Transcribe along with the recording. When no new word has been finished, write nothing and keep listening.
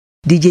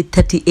DJ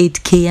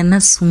 38K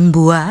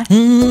anasumbua.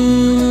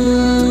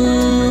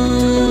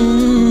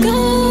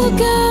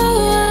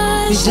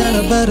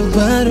 Vijana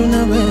barubaru na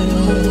wewe.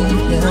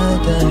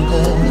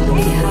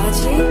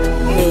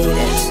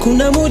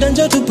 Kuna muda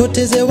njo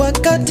tupoteze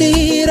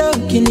wakati, roho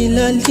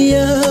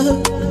kinilalia.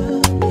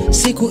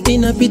 Siku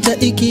inapita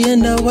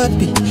ikienda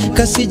wapi,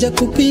 kasija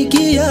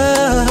kupigia.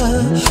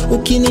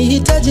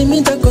 Ukinihitaji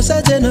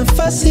mitakosaje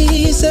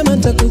nafasi, sema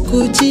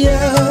nitakukujia.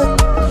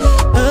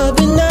 I've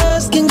been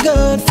asking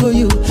God for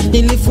you.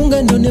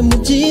 Nilifunga ndone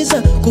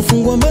mujiza,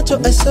 kufungua macho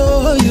I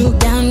saw you.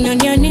 Down on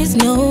your knees,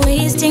 no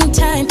wasting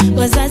time.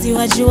 Wazazi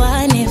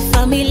wajuane,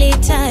 family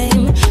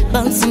time.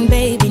 Bouncing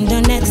baby,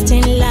 the next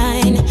in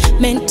line.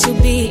 Meant to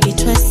be,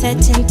 it was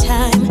set in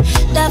time.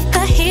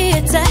 Dafka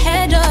hits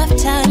ahead of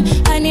time.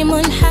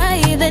 Honeymoon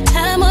high, the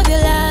time of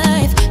your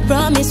life.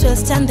 Promise will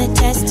stand the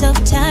test of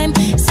time.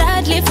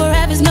 Sadly,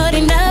 forever's not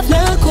enough.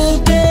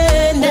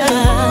 Nakupenda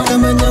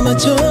kama nyama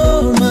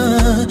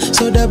choma,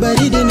 soda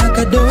baridi na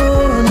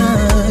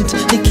kadonat.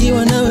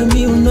 Nikiwa nawe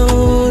mi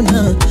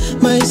unona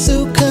my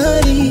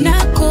sukari.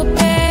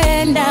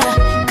 Nakupenda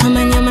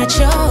kama nyama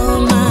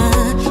choma,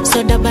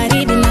 soda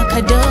baridi na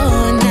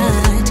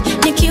kadonat.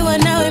 Nikiwa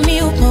nawe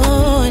mi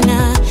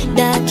upona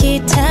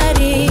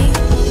dakitari.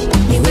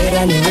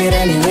 Niwera,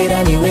 niwera,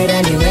 niwera,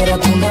 niwera, niwera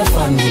kumba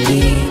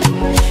family.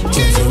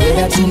 Just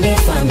niwera tumbe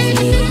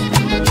family.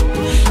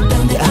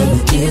 Down the aisle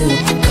with you,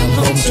 come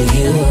home to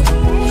you.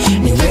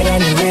 Niwera,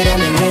 niwera,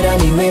 niwera,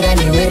 niwera,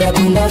 niwera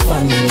kumba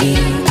family.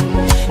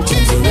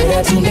 Just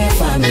niwera tumbe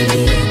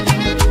family.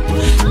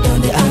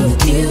 Down the aisle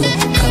with you,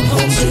 come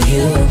home to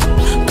you.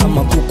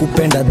 Kama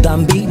kukupenda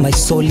dhambi, my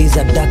soul is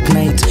a dark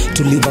night.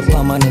 To leave a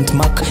permanent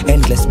mark,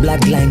 endless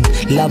bloodline.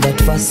 Love at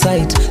first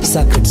sight,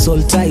 sacred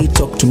soul tie.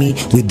 Talk to me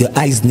with your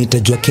eyes,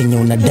 nitajua Kenya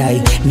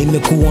unadai.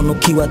 Nimekuona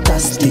ukiwa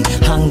thirsty,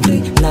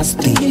 hungry,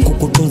 nasty.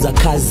 Kukutunza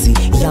kazi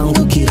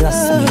yangu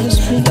kirasmi.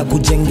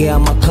 Nitakujengea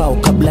makao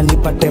kabla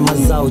nipate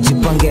mazao.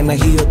 Jipange na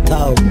hiyo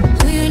tao.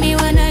 Huyu ni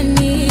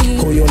wanani?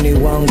 Huyo ni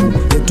wangu,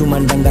 yetu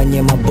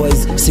mandanganye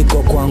maboys, siko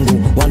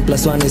kwangu.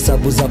 1+1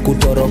 hesabu za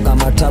kutoroka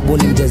matabu,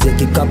 ni mjaze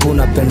kikapu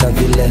napenda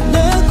vile.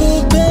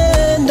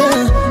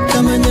 Nakupenda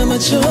kama nyama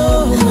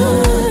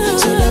choma,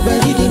 soda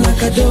baridi na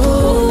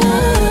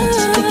kadonat.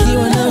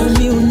 Nikiwa nawe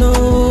mi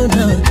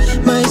unona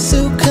my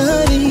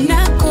sukari.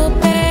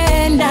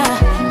 Nakupenda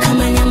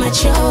kama nyama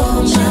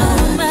choma,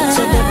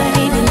 soda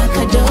baridi na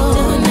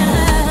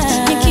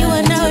kadonat.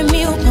 Nikiwa nawe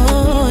mi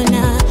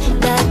upona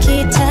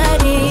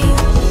dakitari.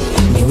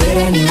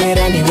 Niwera,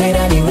 niwera,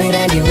 niwera,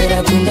 niwera,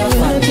 niwera kumba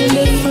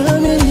family.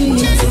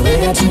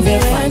 Niwera tumbe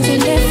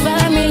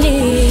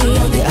family.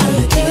 Down the aisle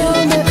with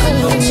you,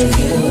 come home to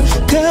you.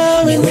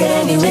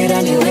 Niwera,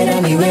 niwera,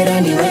 niwera,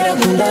 niwera, niwera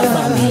kumba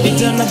family.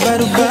 Vijana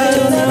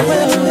barubaru na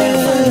wewe.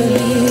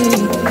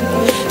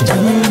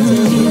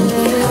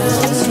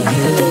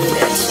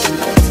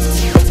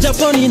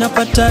 Japo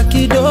ninapata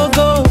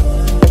kidogo,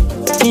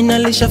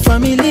 ninalisha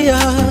familia.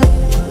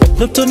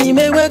 Ndoto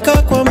nimeweka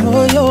kwa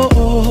moyo,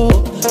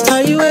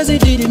 haiwezi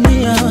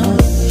didimia.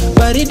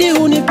 Baridi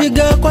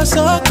hunipiga kwa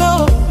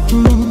soko,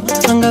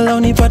 angalau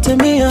nipate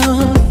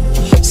 100.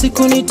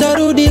 Siku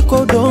nitarudi kwa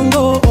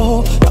udongo,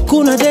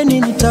 hakuna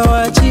deni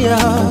nitawachia.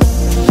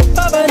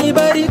 Baba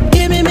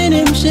nibariki, mimi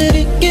ni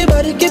mshiriki,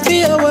 bariki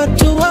pia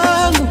watu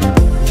wangu.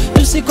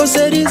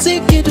 Tusikose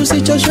riziki,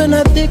 tusichoshwe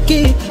na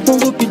dhiki,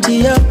 Mungu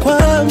pitia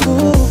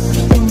kwangu.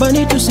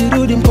 Nyumbani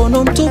tusirudi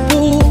mkono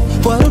mtupu,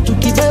 waru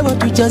tukibeba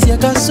tujazia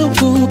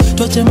kasuku.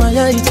 Tuache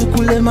mayai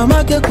tukule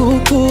mamake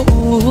kuku.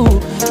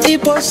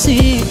 Ipo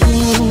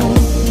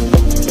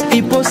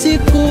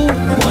siku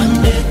one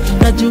day,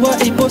 najua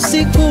ipo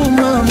siku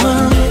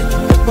mama,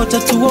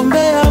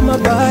 watatuombea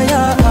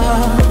mabaya,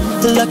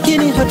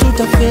 lakini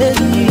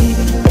hatutafeli.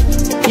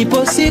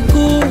 Ipo siku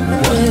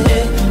one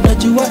day,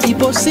 najua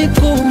ipo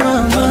siku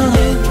mama,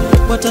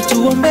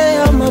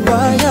 watatuombea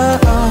mabaya,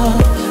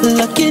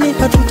 lakini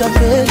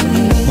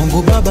hatutafeli.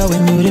 Mungu Baba,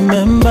 when you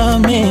remember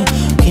me,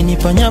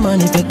 ukinipa nyama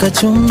nipe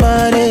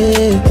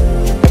kachumbari.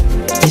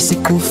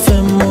 Nisikufe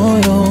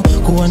moyo,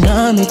 kuwa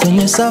nami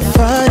kwenye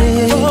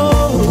safari.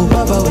 Mungu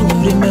Baba, when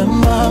you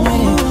remember me,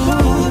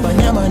 ukinipa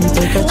nyama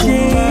nipe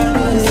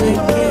kachumbari.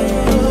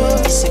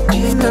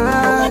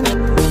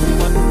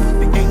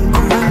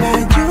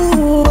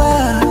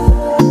 Unajua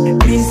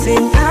mimi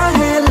sina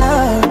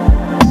hela,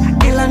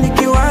 ila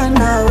nikiwa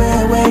na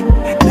wewe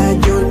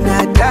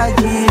najiona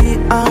tajiri.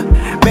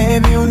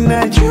 Baby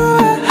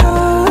unajua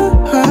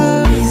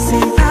mimi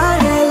sina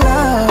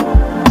hela,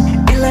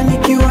 ila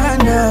nikiwa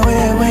na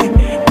wewe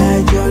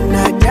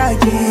najiona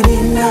tajiri.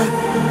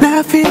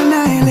 Na feel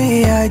na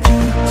ile ya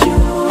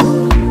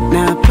juu,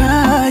 na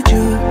paa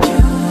juu,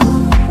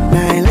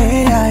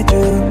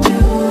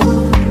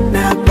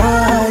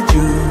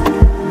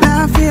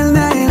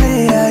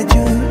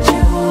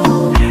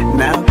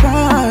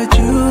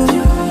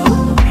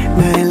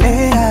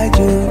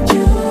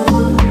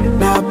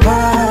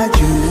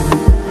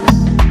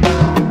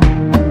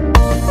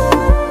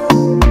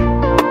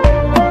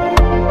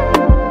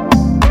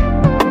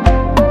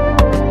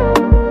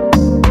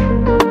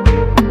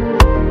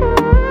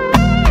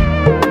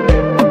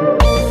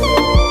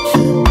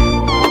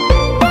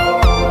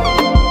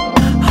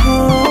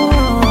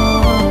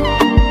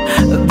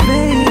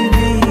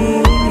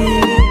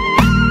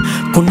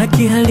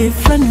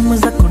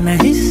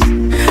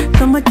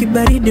 kama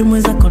kibaridi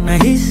mwenzako na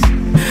hisi,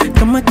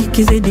 kama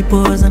kikizidi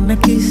poza na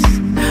kiss.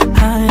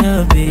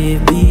 Haya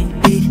baby,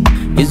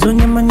 hizo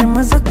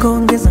nyama zako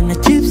ongeza na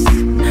chips,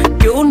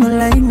 kiuno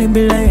laini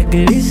bila ya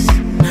glisi,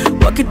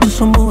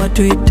 wakitusumbua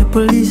tuite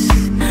polisi,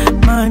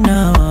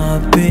 maana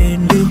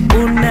wapendi.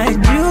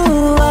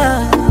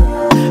 Unajua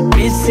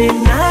mimi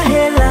sina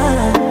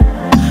hela,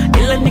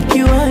 ila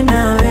nikiwa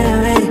na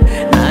wewe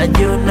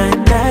najiona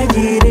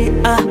tajiri.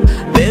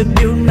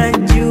 Baby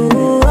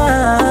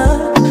unajua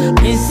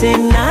mimi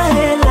sina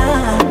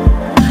hela,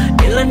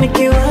 ila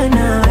nikiwa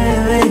na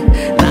wewe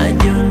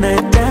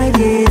najiona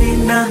tajiri.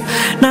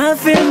 Na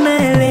feel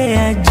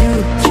naelea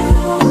juu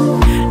juu,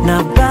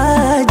 na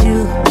paa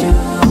juu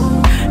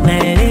juu,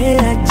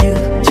 naelea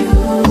juu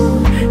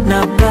juu,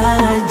 na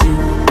paa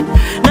juu.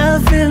 Na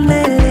feel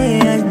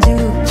naelea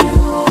juu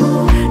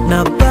juu,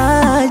 na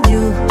paa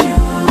juu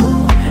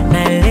juu,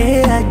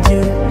 naelea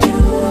juu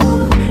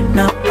juu,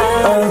 na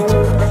paa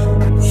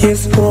juu.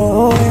 Yes,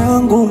 roho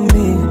yangu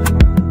mimi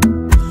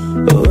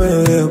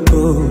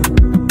wewepo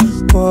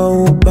kwa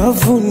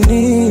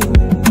ubavuni,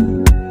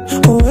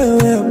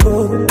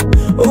 wewepo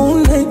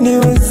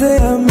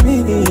unaniwezea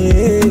mimi,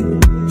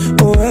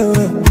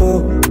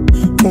 wewepo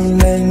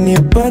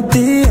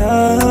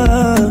unanipatia,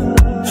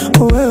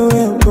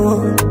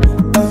 wewepo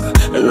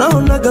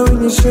naonaga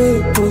wenye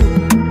shepu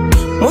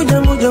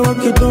moja moja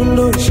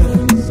wakidondosha,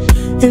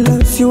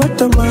 ila si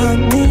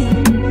watamani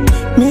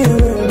mie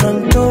wewe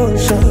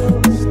unanitosha.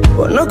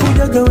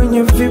 Wanakujaga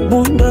wenye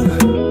vibunda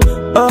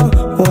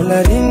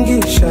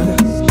wanaringisha,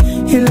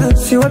 ila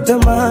si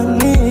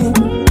watamani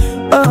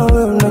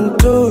wewe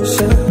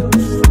unanitosha.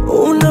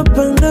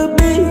 Unapanda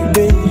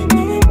baby,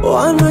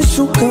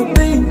 wanashuka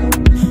baby,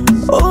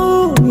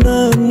 oh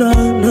na na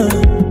na,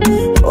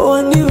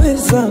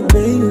 waniweza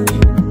baby.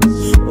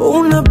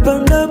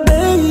 Unapanda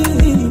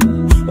baby,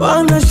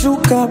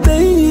 wanashuka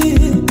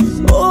baby,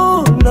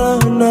 oh na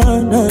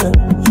na na,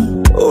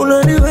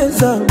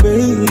 unaniweza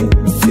baby.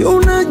 Si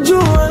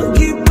unajua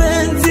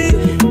kipenzi,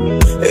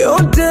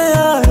 yote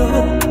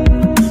hayo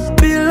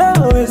bila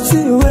wewe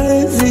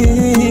siwezi.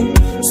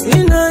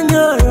 Sina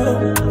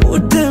nyayo,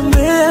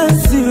 utembea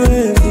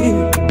siwezi.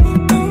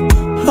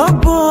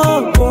 Hapo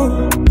hapo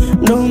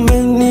ndo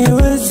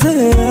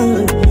umeniwezea,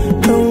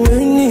 ndo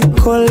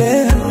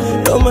umenikolea,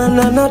 ndo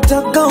maana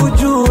nataka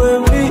ujue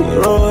mi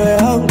roho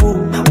yangu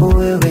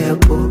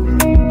wewepo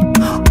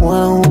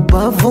wa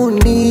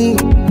ubavuni,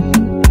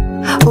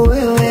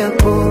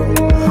 wewepo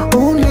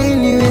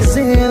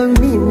unaniwezea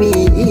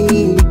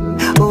mimi,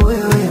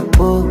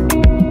 wewepo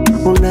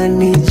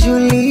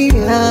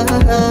unanijulia,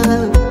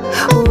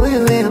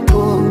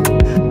 wewepo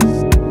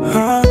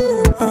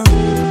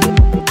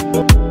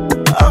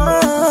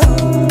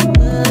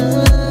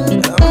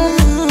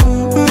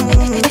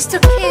It's the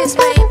kids,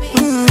 baby.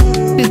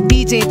 It's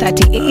DJ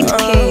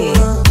 38K.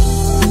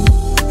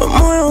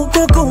 moyo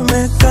kwako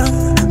umeka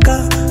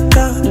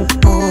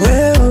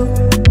wewe,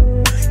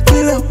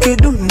 kila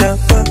ukidunda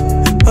pa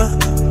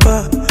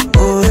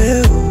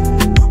wewe,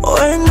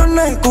 wewe ndo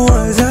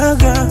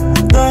naikuwazaga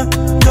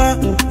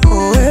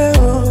wewe,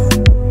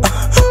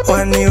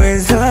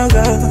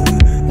 waniwezaga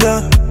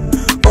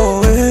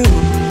wewe.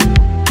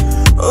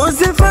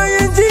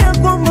 Usifanye njia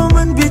kwamba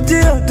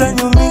umenipitia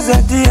utanyumiza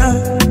tia,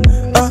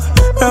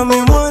 nami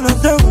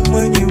mwanadamu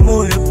mwenye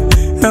moyo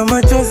na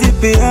machozi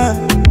pia.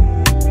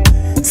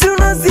 Si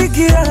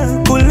unasikia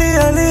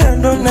kulia lia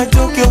ndo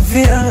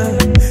nachokiofia,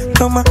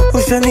 kama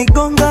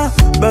ushanigonga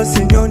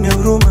basi nione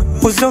huruma,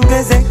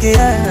 usongeze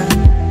kiaya.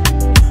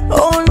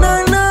 Oh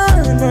na na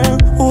na,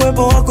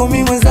 uwepo wako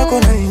mimi mwenzako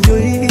na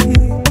enjoy.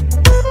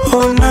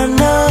 Oh na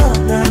na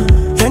na,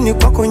 yani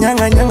kwako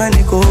nyanga nyanga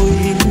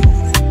nikoi.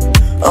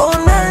 Oh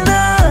na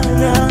na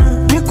na,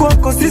 ni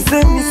kwako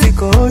sisemi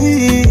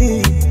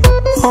sikoi.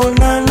 Oh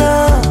na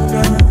na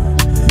na,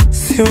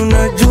 si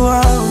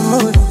unajua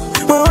moyo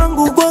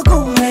wangu kwako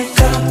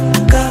umeka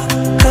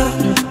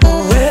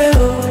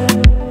wewe,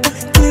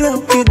 kila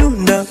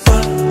ukidunda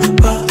pa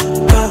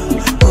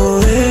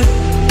wewe,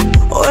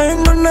 wewe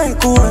ndo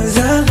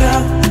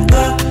naikuwazaga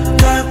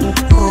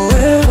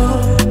wewe,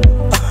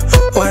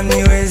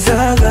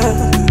 waniwezaga,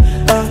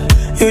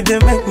 you dey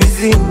make me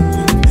sing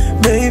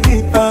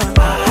baby,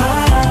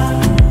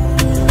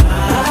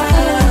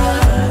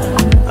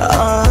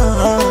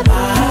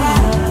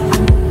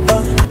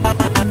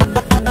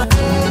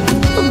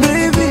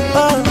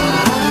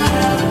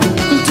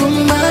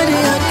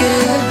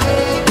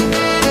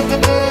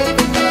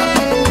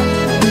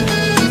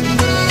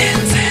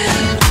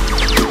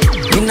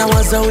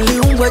 Nawaza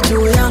uliumbwa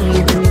juu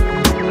yangu,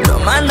 ndo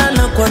maana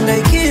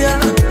nakuangaikia,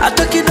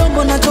 hata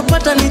kidogo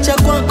nachopata ni cha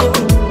kwako.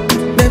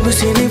 Baby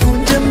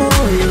usinivunje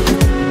moyo,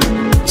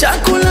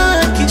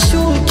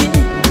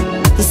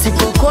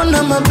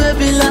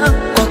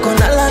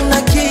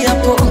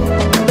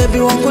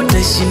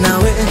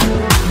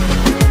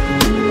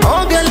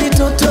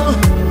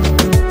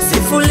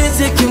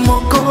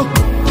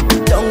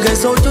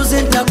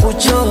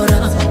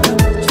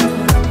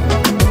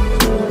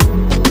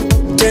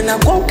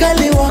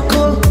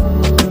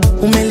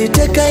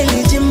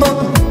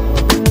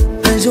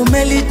 penzi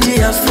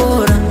umelitia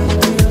fora,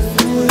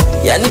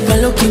 yani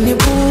pale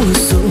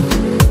ukinibusu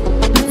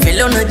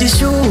vile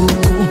unajishuku,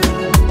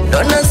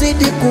 ndo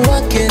nazidi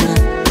kuwakera,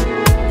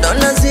 ndo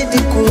nazidi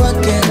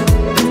kuwakera.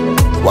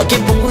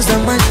 Wakipunguza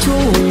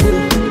machungu,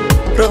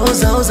 roho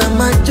zao za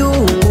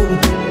majungu,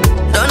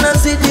 ndo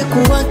nazidi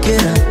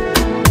kuwakera,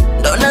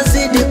 ndo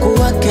nazidi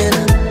kuwakera.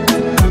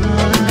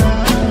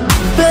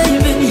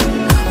 Baby,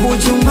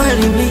 would you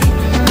marry me?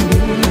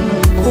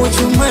 Would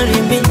you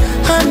marry me?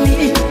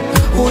 Honey,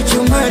 would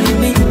you marry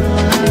me?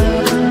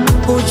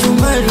 Would you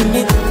marry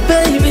me?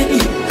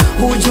 Baby,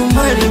 would you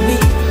marry me?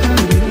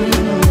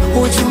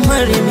 Would you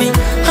marry me?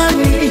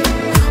 Honey,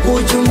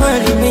 would you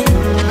marry me?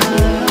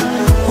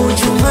 Would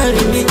you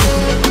marry me?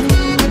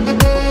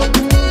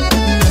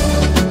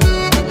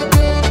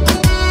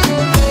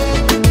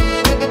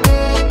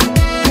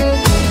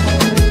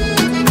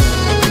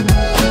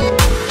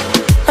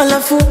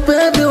 Alafu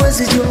baby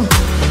wazijua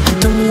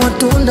tamu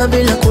watunda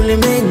bila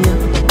kulimenya,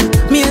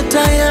 mie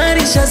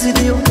tayari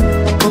shazidio,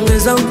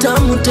 ongeza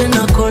utamu tena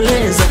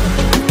koleza.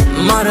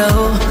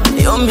 Marao,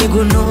 yo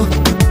miguno,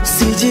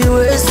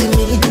 sijiwezi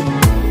mi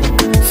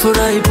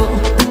furaibo,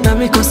 na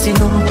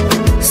mikosino,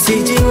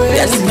 sijiwezi.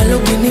 Yani pale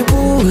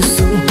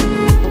ukinibusu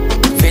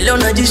vile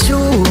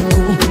unajishuku,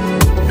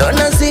 ndo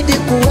nazidi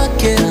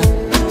kuwakera,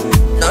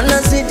 ndo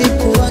nazidi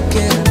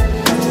kuwakera.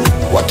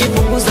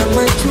 Wakipunguza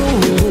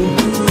machungu,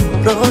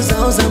 roho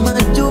zao za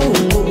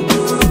majungu,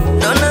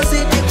 ndo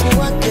nazidi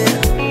kuwakera,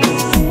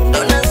 ndo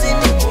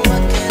nazidi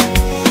kuwakera.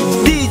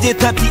 DJ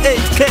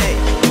 38K.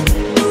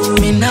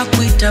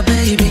 Minakuita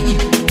baby,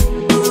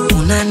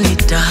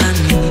 unanita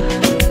honey,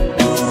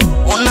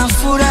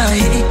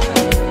 unafurahi,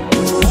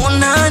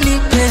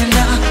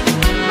 unanipenda.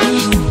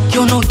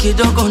 Kiuno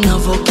kidogo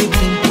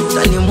navokipu,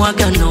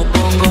 talimwaga na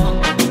ubongo.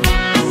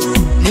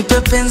 Nipe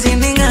penzi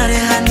ning'are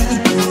hani,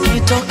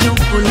 nitoke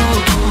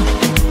ukuloko.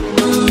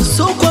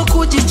 So kwa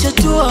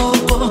kujichetua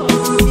huko,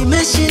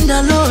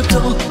 nimeshinda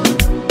loto.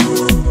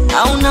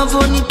 Au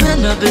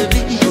unavonipenda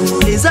baby,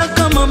 liza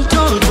kama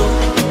mtoto.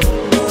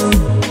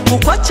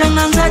 Kukwacha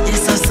nanzaje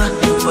sasa,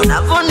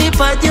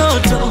 unavonipa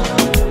joto.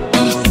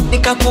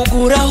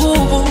 Nikakugura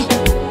hubu,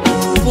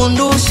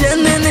 pundushe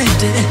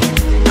nenete.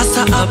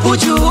 Asa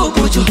abuju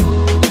buju,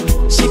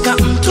 shika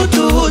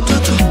mtutu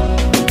tutu,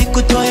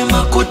 nikutoe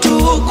makutu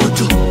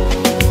kutu.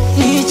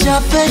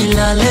 Nichape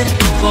ilale,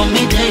 for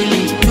me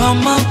daily, you are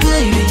my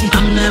baby,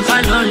 I'm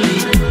never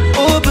lonely.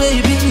 Oh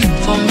baby,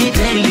 for me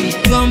daily,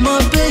 you are my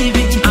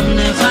baby, I'm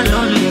never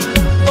lonely.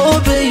 Oh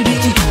baby,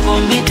 for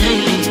me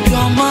daily, you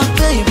are my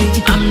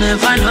baby, I'm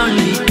never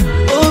lonely.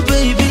 Oh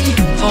baby,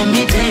 for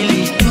me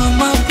daily, you are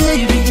my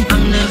baby,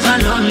 I'm never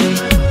lonely.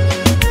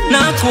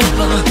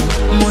 Nakupa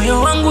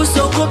moyo wangu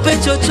sokope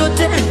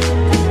chochote,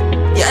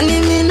 yani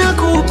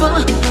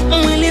ninakupa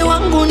mwili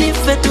wangu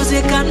nife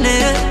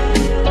tuzikane.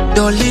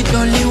 Doli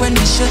doli when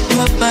you shut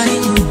your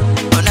body,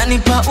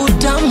 unanipa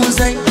utamu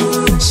zaidi.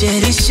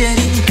 Sheri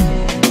sheri,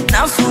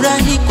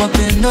 nafurahi kwa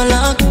pendo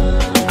lako,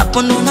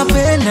 hapo ndo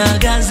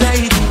napendaga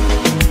zaidi.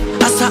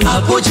 Asa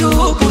abuju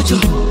buju,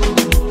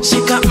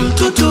 shika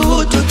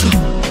mtutu tutu,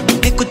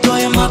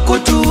 nikutoe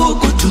makutu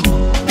kutu.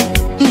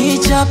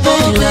 Nichape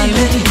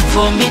ilale,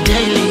 for me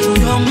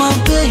daily, you are my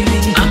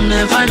baby, I'm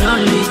never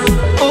lonely.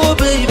 Oh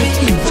baby,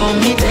 for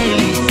me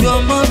daily, you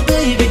are my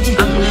baby,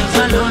 I'm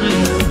never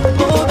lonely.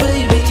 Oh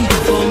baby,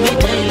 for me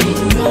daily,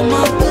 you are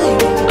my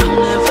baby, I'm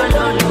never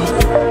lonely.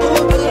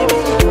 Oh baby,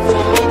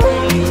 for me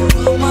daily,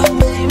 you are my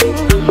baby,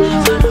 I'm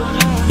never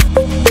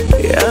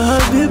lonely. Ya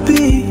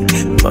habibi,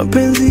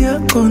 mapenzi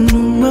yako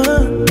numa,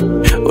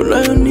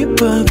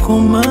 unayonipa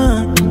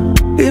koma,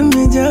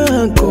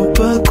 imejaa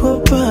kopa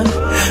kopa.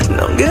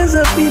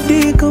 Naongeza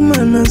bidii kama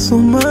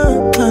nasoma,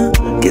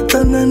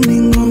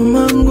 kitandani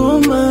ngoma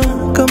ngoma,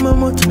 kama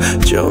moto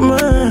choma.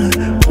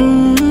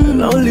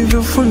 Na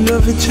ulivyofunda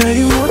vichai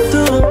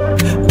moto,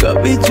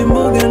 kabichi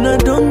mboga na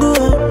dongo,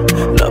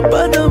 na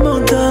bada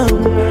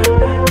mautamu,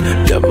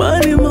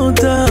 jamani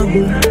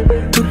mautamu.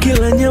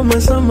 Tukila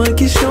nyama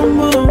samaki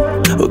shombo,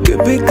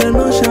 ukipika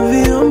nosha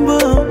vyombo,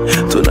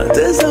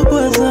 tunatesa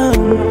kwa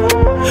zamu,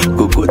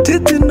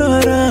 kukutiti ndo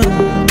haramu.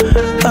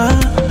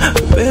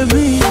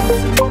 Baby,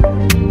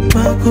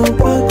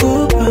 makopa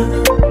kopa,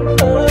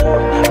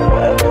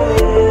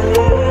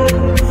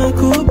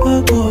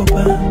 makopa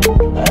kopa,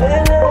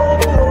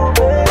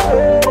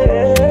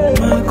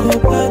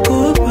 makopa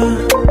kopa,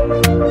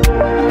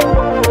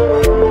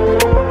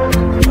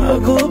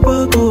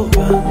 makopa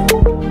kopa.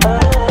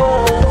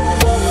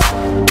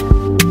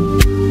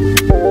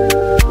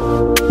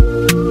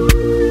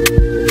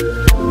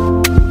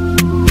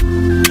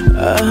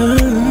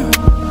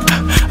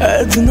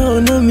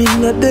 Tunaona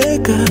mina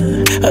deka,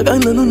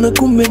 akana nuna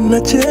kumbe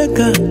na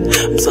cheka.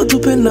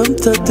 Msotupenda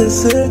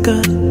mtateseka,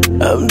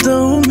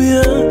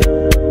 mtaumia.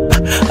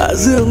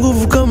 Azia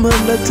nguvu kama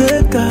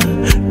ndateka,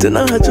 tena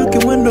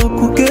hachoki mwendo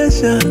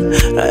kukesha.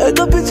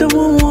 Naeka picha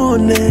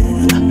mumuone,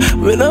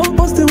 mina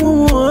mposti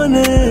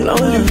mumuone. Na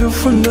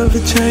ulivyofunda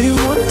vichai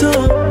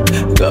moto,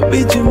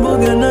 kabichi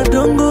mboga na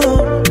dongo,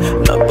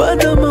 na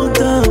bada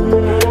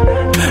mautamu,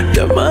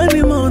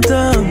 jamani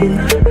mautamu.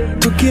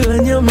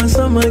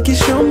 kama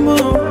kishombo,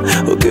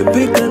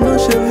 ukipika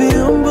nosha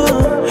vyombo,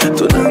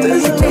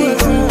 tunateza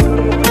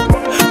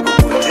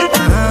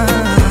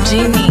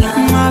Jini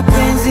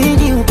mapenzi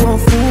ni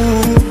upofu,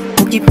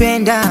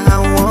 ukipenda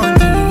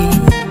hauoni,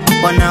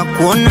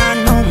 wanakuona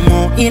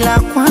nomo, ila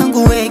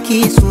kwangu we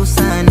kisu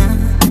sana.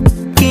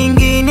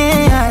 Kingine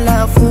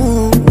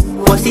alafu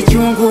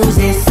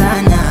wasichunguze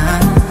sana,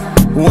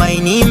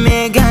 waini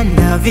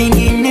meganda,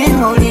 vingine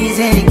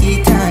waulize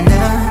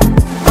kitanda.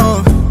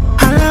 Oh,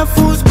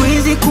 halafu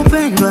squeeze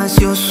kupendwa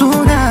sio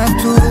sura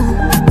tu,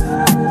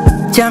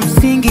 cha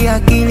msingi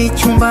akili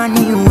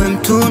chumbani uwe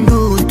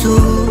mtundu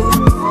tu.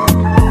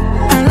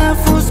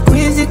 Halafu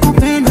squeeze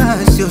kupendwa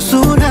sio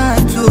sura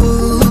tu,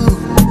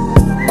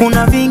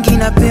 kuna vingi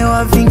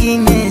napewa,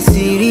 vingine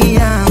siri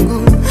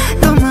yangu,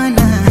 ndo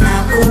maana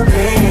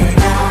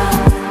nakupenda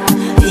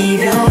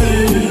hivyo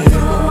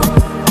hivyo.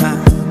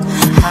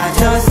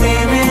 Hata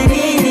useme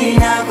nini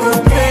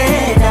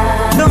nakupenda,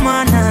 ndo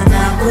maana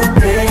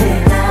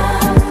nakupenda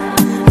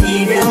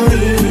hivyo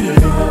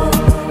hivyo.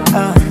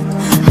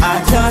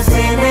 Hata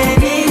useme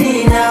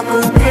nini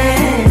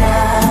nakupenda.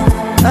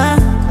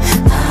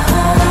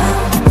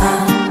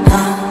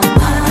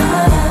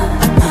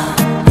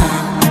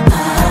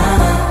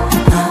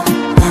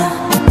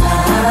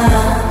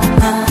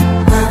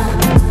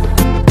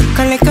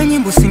 Kale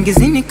kanyimbo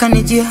singizini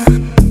kanijia,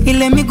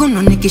 ile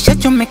miguno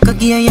nikishachomeka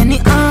gia,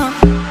 yani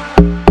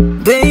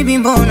baby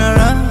mbona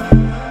ra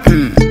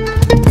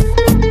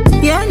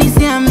yani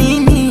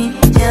siamini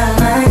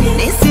jamani,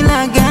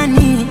 nisila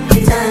gani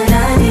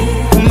kitandani,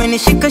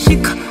 umenishika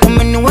shika,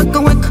 umeniweka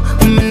weka,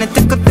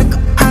 umeniteka teka.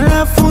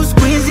 Halafu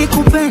squeeze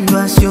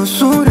kupendwa sio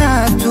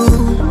sura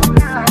tu,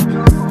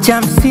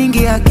 cha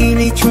msingi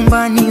akili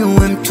chumbani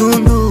uwe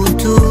mtundu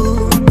tu.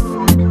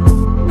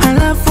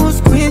 Halafu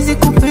squeeze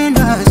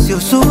kupendwa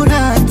sio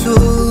sura tu,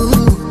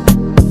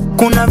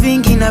 kuna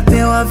vingi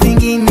napewa,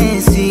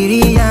 vingine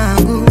siri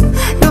yangu,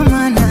 ndo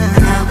maana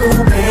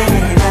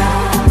nakupenda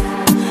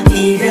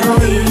hivyo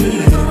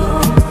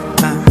hivyo.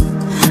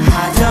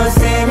 Hata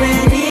useme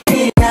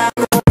nini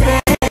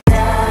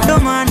nakupenda, ndo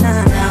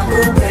maana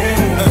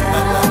nakupenda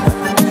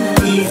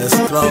hivyo.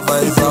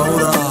 Esclava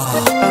Isaura,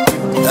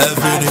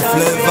 every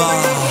flavor,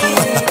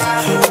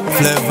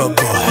 flavor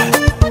boy,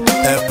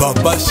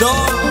 Papa Sean.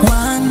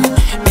 One,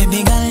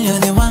 baby girl, you're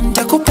the one,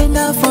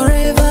 takupenda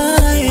forever,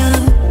 yeah.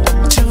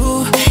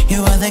 Two,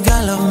 you are the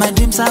girl of my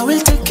dreams, I will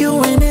take you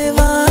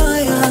whenever,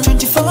 yeah.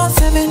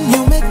 24/7,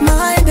 you make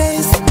my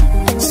days.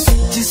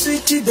 Sweetie,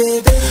 sweetie,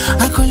 baby,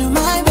 I call you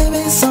my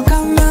baby, so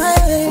come my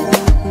way.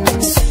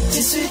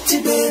 Sweetie,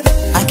 sweetie, baby,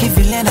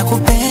 akivile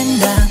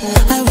nakupenda,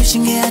 I wish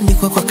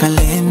ingeandikwa kwa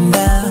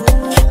kalenda,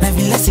 na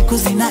vile siku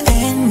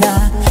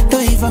zinaenda, ndo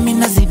hivyo mimi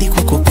nazidi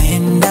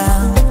kukupenda.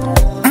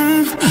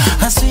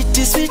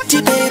 Sweetie,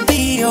 sweetie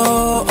baby,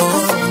 oh,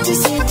 oh. Sweetie,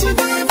 sweetie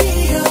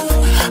baby,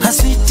 oh.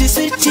 Sweetie,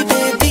 sweetie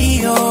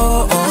baby, oh,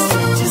 oh.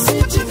 Sweetie,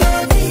 sweetie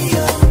baby,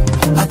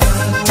 oh. I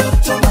can't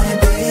talk to my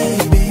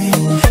baby,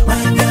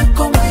 my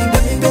nyako, my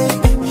baby.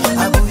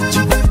 I want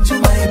you,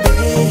 my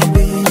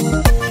baby.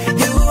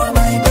 You are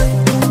my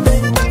baby.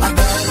 I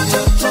can't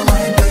talk to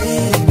my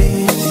baby,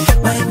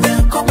 my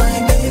nyako, my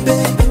baby.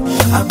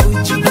 I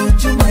want you,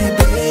 my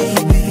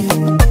baby.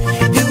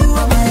 You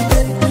are my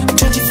baby.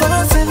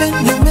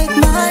 24/7, you make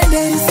my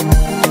days.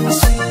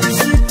 Sweetie,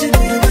 sweetie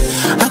baby,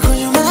 I call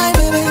you my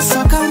baby, so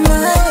come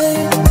my way.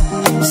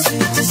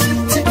 Sweetie,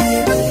 sweetie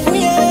baby,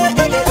 yeah.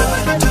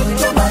 Talk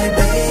to my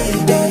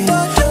baby,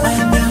 my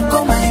nyako,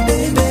 my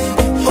baby.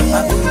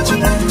 I put you,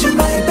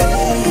 my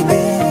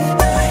baby.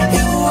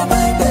 You are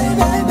my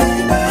baby,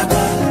 baby.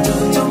 I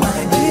talk to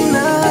my baby,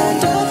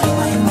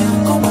 my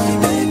nyako, my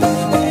baby.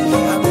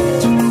 I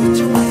put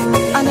you, my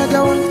baby.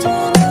 Another one.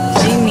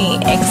 Jimmy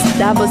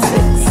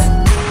X66.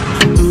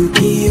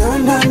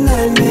 Ukiona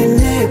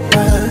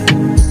nanenepa,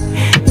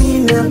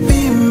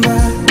 ninapimba,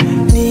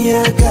 ni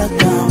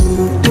kaka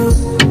mtu.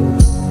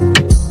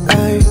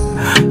 Ay,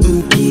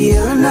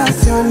 ukiona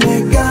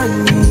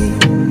sionekani,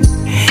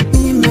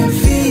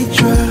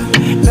 nimefichwa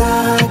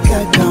na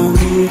kaka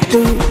mtu.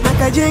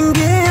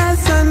 Nakajengea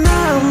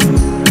sanamu,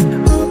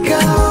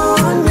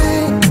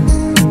 mkaone,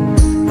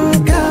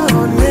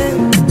 mkaone,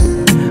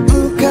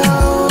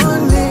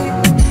 mkaone.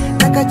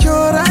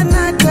 Nakachora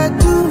na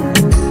tatu,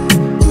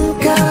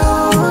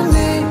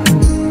 mkaone,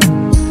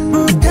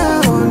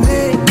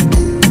 mkaone,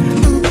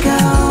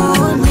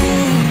 mkaone.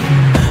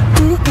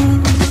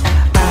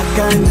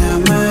 Akana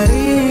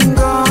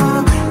maringo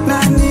na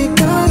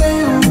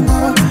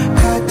nikarembo,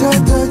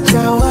 katoto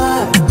cha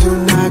watu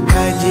na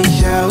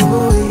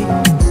kajishauri,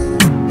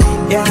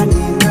 yani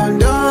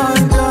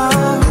ndondondo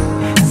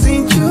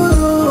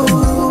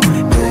sinchuru,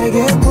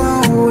 ndege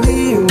kwa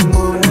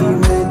ulimbo,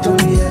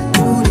 nimetulia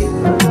tuli.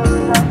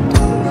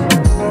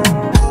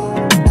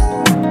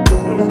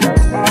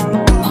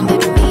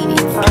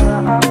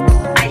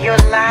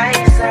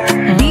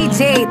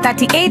 DJ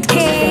 38K.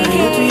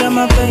 Yetu ya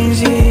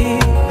mapenzi,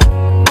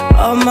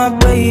 oh my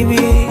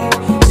baby,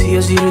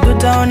 sio siri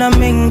tutaona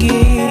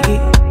mengi,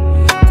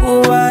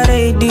 kuwa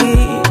ready,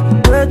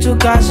 kwetu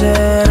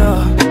kazero,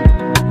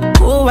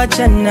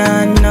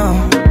 kuachana, no.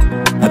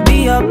 I'll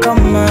be your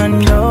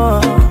commando.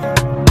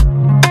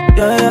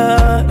 Yeah,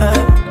 yeah,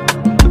 yeah.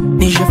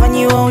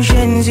 Nishafanyiwa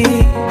ushenzi,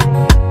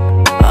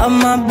 oh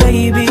my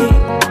baby.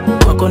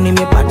 Wako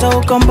nimepata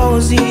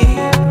ukombozi.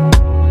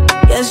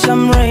 Yes,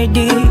 I'm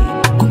ready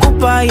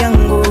kukupa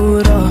yangu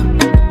roho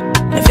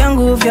na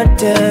vyangu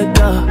vyote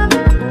go.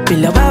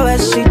 Bila wewe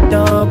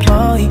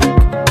sitoboi,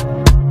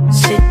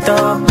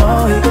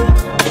 sitoboi.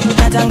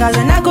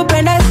 Natangaza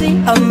nakupenda si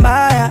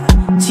mbaya,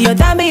 sio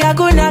dhambi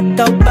hakuna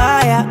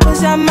tobaya.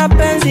 Kosa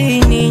mapenzi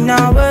ni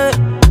nawe,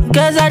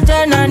 keza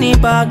tena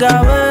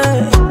nipagawe.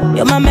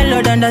 You're my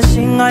melody and I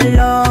sing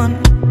alone,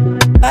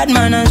 bad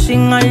man I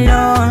sing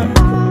alone.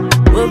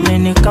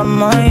 Umeni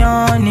kama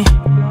yoni,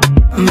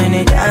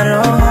 umeni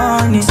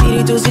tarohoni.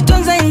 Siri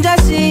tusitunza inja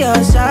siyo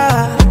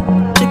sawa,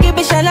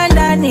 tukibishala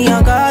ndani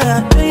ya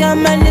gaya.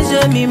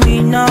 Tuyamalize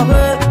mimi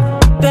nawe,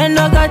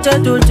 pendo kata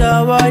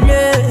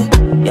tutawale.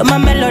 You're my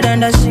melody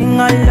and I sing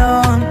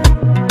alone,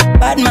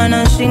 bad man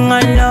I sing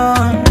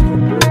alone.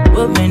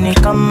 Umeni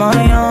kama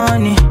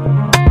yoni,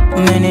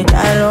 umeni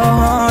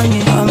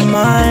tarohoni. Oh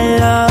my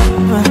love,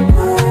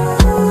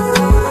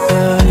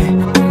 yeah.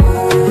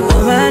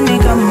 Umeni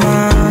kama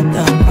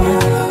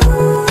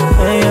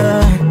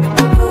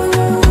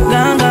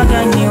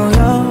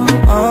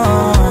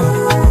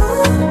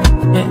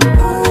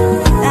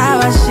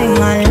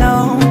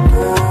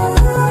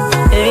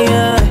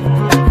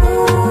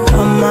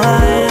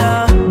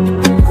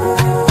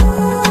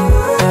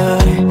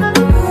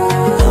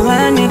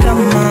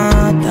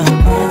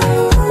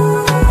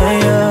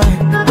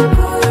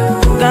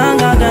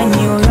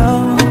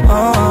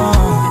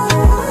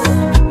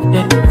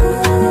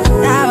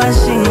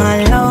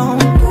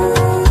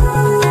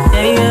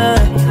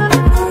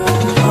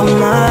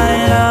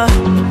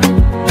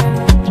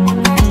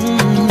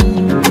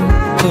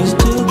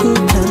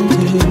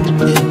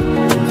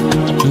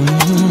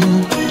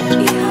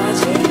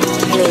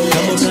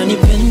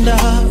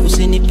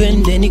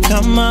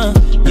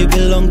you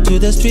belong to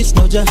the streets,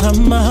 no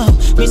jahama.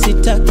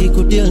 Misitaki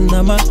kudeal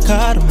na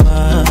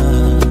makarma.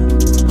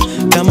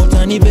 Kama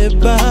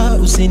utanibeba,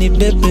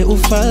 usinibebe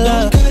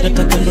ufala.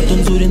 Nataka ndoto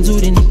nzuri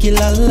nzuri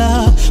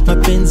nikilala.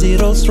 Mapenzi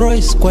Rolls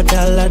Royce kwa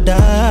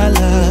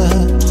daladala.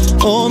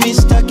 Oh,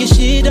 mistaki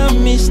shida,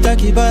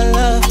 mistaki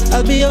bala.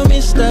 I'll be your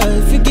mister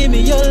if you give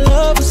me your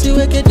love.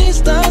 Usiweke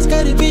distance,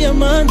 karibia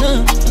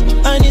mana.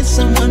 I need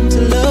someone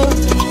to love.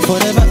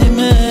 Forever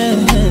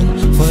amen,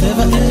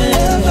 forever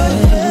amen.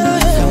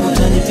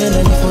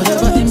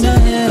 Forever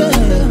amen,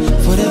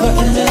 forever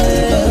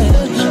amen.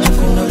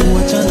 Hakuna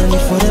kuachana ni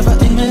forever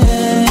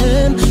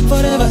amen,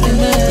 forever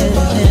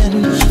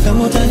amen.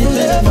 Kama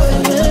utanipenda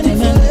forever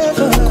amen.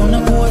 Hakuna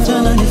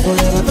kuachana ni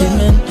forever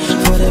amen,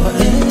 forever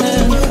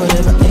amen,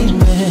 forever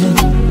amen.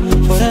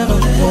 Forever,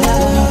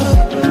 forever,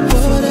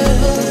 forever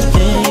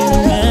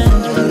amen.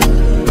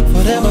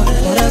 Forever,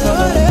 forever,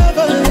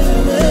 forever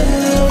amen.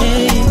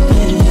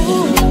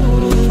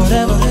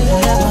 Forever,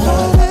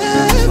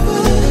 forever.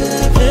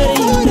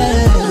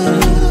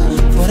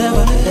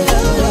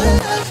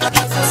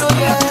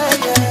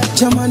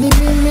 Jamani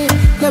mimi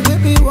na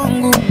baby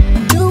wangu,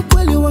 ni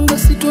ukweli wangu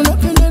si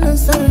tunapendana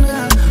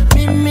sana.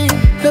 Mimi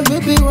na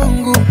baby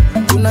wangu,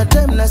 kuna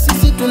time na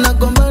sisi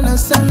tunagombana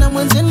sana.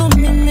 Mwenzenu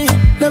mimi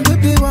na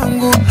baby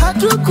wangu,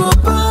 hatuko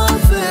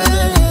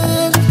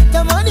perfect.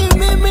 Jamani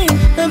mimi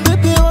na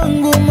baby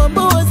wangu,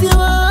 mambo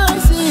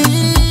wasiwasi.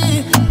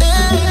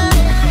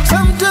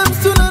 Sometimes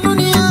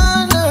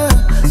tunanuniana,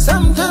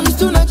 sometimes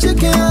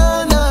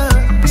tunachekeana,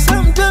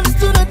 sometimes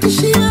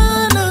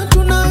tunatishiana,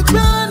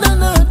 tunaachana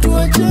na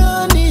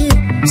tuachani.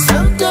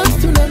 Sometimes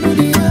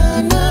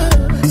tunanudiana,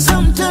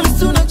 sometimes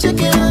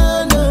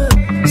tunachekeana,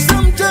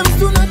 sometimes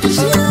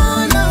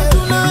tunatishiana,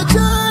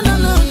 tunaachana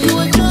na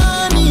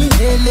tuachani.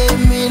 Ele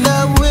mimi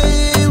na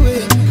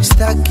wewe,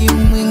 staki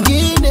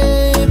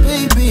mwingine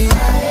baby.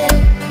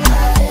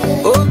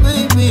 Oh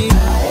baby,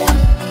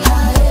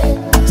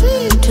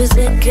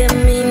 tuzeke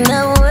mimi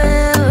na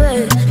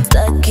wewe,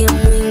 staki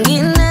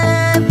mwingine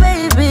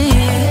baby.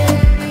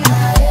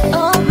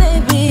 Oh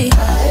baby,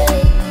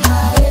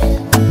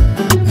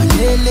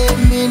 ele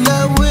mimi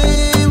na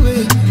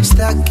wewe,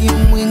 staki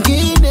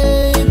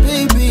mwingine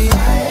baby.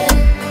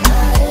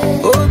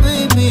 Oh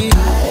baby,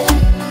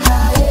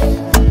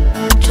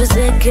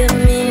 tuzeke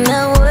mimi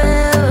na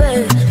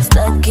wewe,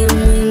 staki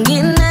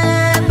mwingine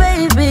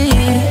baby.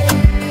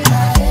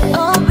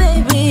 Oh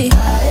baby,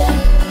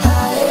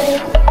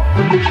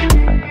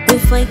 we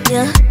fight,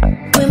 yeah,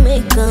 we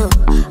make up.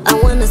 I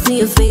wanna see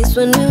your face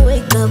when we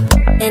wake up,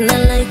 and I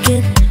like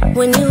it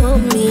when you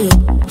hold me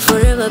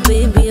forever,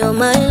 baby, you're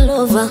my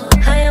lover.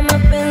 Haya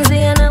mapenzi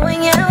yana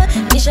wenyewe,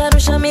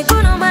 nisharusha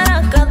mikono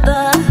mara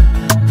kadhaa.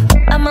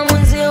 Ama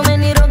mwenzi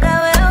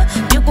umeniroga wewe,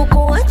 juku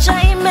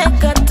kuacha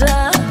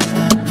imekata.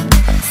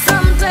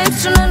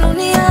 Sometimes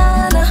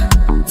tunanuniana,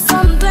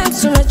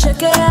 sometimes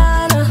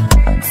tunachekeana,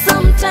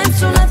 sometimes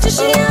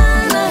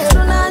tunatishiana,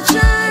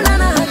 tunaachana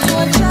na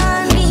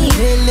hatuachani.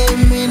 ele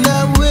mimi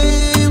na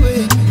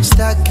wewe,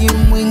 staki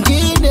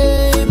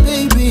mwingine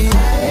baby.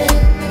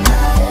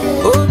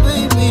 Oh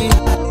baby,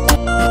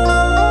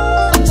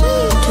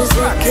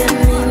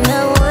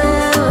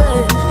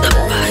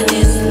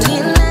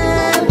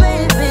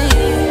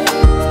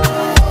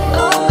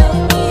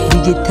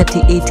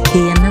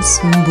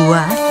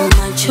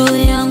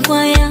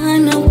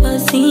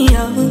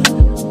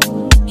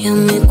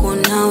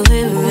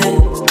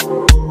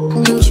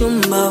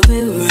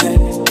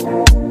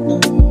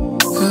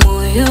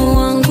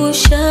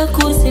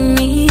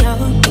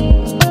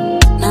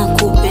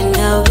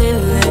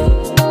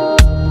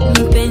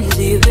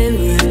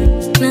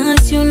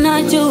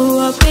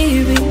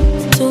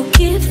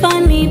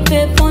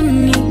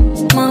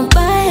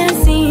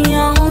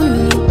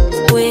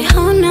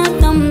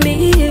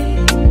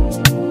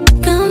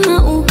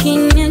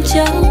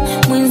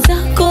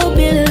 mwenzako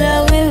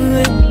bila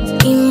wewe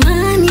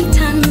imani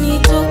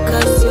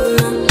tanitoka, si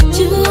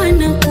unajua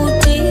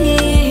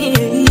nakutii.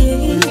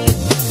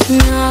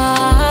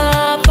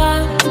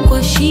 Naapa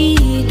kwa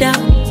shida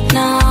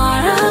na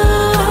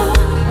raha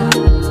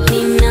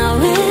nina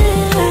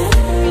wewe.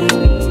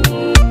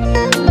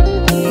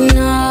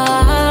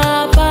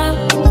 Naapa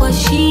kwa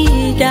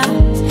shida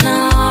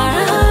na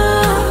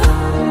raha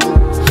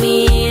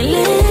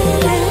milele.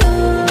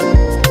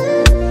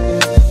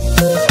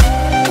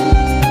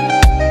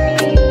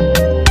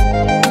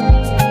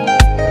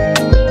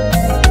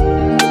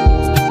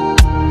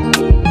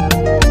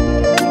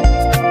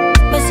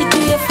 Basi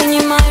tuyafanye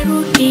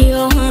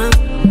marudio,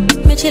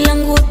 mechi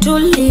langu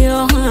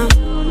tulio,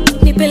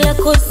 nipe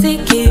lako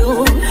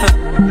sikio,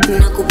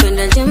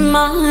 nakupenda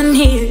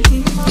jamani.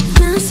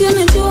 Nasi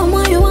unajua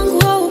moyo wangu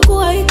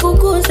haukuwa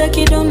ikuguza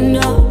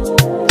kidonda,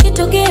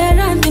 kitokea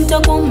radhi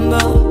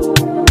nitakuomba,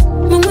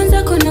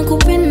 mwenzako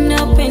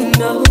nakupenda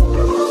penda.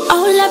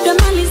 Au labda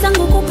mali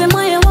zangu kupe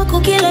moyo wako,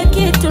 kila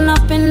kitu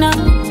napenda,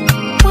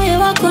 moyo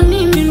wako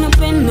nini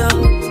napenda,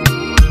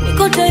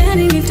 niko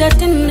tayari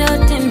nitatenda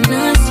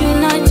tena. Si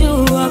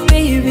unajua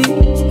baby,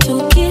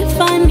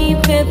 tukifa ni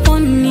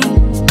peponi,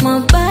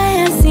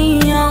 mabaya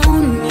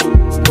siyaoni,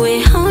 we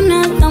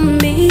hauna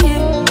dhambi.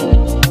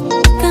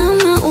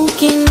 Kama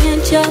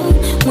ukiniacha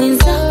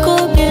mwenzako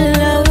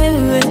bila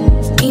wewe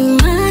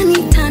imani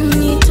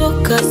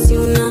tanitoka, si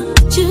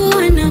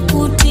unajua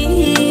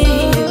nakutii.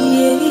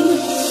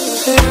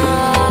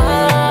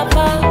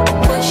 Naapa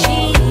kwa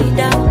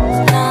shida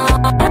na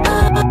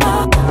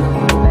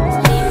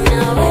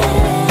nina wewe.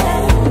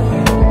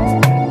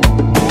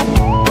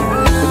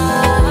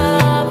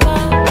 Naapa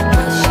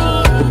kwa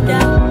shida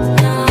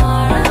na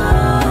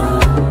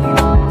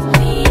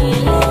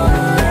milele.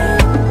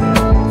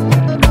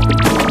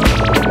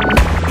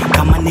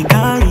 Kama ni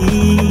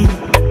gari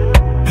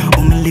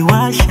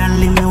umeliwasha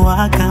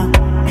limewaka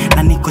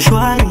na niko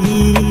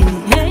shwari,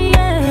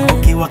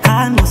 ukiwa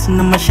kando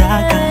sina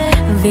mashaka.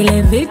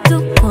 Vile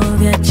vituko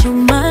vya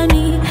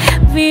chumbani,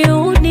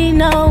 viudi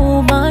na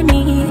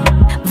ubani,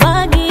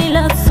 vagi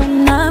la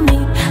tsunami,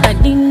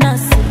 hadi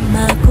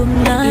nasema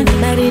kunani.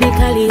 Baridi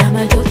kali ya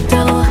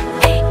majoto,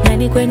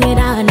 yani kwenye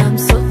raha na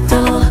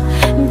msoto,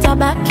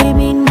 nitabaki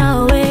mimi na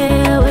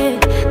wewe,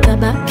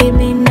 tabaki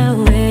mimi na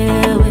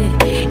wewe.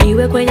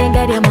 Iwe kwenye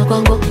gari ya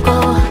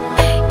makongoko,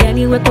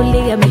 yani we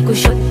kulia mimi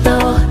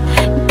kushoto,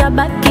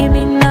 nitabaki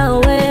mimi na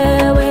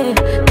wewe,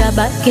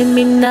 tabaki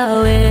mimi na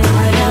wewe.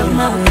 Haya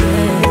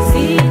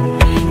mapenzi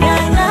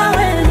yana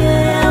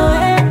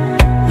wenyewe,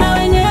 na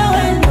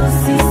wenyewe ndo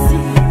sisi,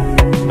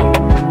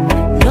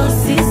 ndo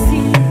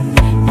sisi.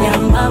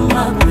 Yana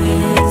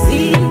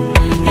mapenzi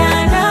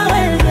yana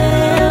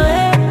wenyewe,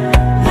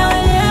 na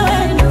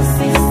wenyewe ndo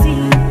sisi,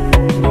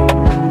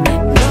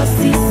 ndo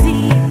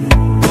sisi.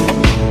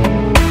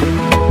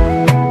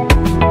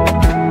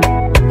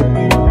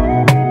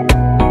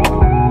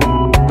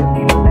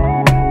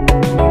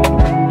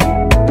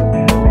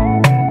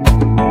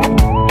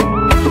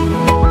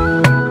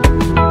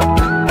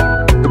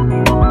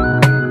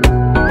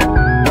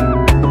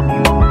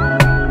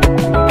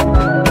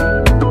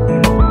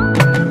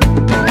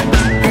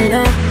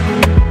 Hello,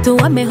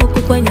 tuwame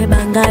huku kwenye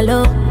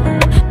bangalo,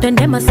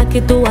 twende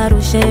Masaki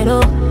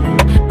tuwarushero,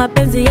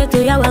 mapenzi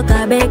yetu ya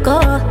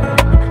wakabeko.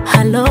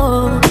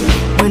 Hello,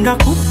 Mwenda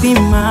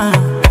kupima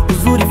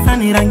uzuri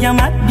fani rangi ya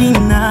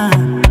Madina,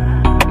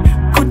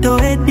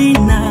 kutoe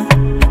dina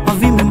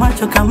wavimbe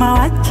macho kama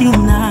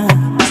wachina.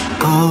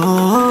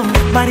 Oh,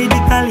 baridi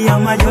kali ya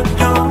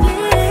majoto,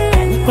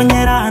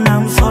 kwenye raha na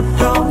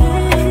msoto,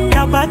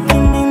 tabaki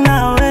mimi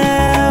na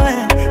wewe,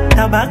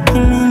 tabaki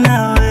mimi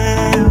na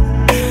wewe.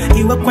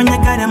 Iwe kwenye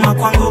gari ama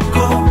kwa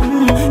ngoko,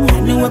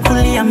 yani we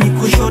kulia mimi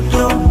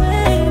kushoto,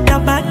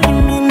 tabaki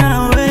mimi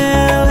na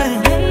wewe,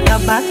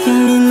 tabaki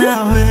mimi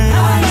na wewe.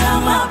 Haya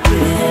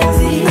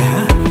mapenzi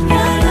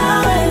yana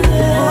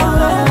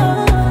wenyewe,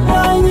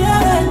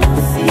 wenyewe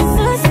ndo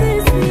sisi,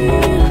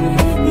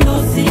 ndo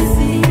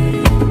sisi.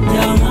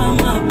 Jamaa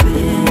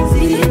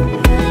mapenzi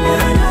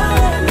yana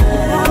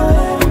wenyewe,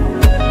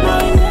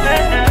 wenyewe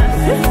ndo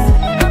sisi.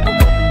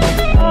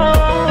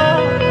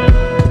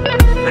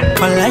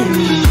 Walai,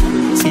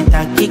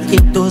 sitaki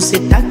kitu,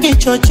 sitaki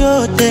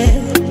chochote,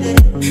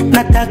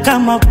 nataka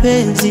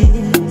mapenzi.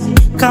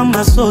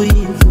 Kama so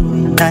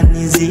hivyo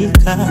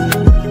tanizika,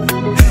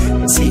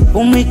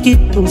 siumwi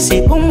kitu,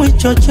 siumwi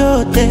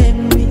chochote,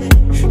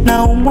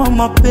 naumwa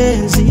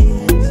mapenzi.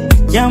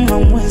 Jama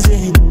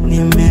mweze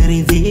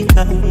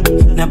nimeridhika,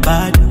 na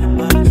bado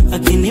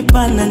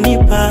akinipa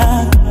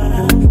nanipa,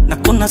 na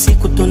kuna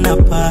siku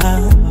tunapa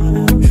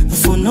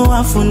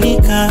funua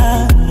funika,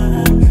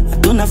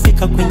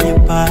 tunafika kwenye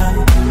paa.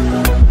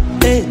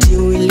 Eti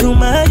will you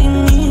marry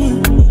me?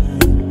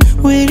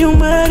 Will you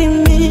marry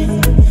me?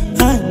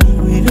 Honey,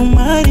 will you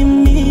marry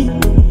me?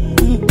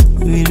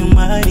 Will you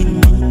marry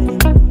me?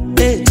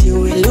 Eti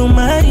will you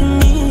marry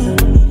me?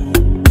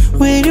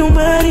 Will you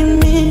marry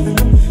me?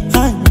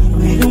 Honey,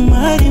 will you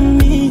marry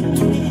me?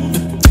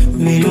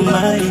 Will you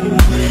marry me?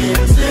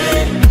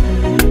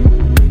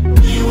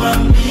 You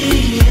want me?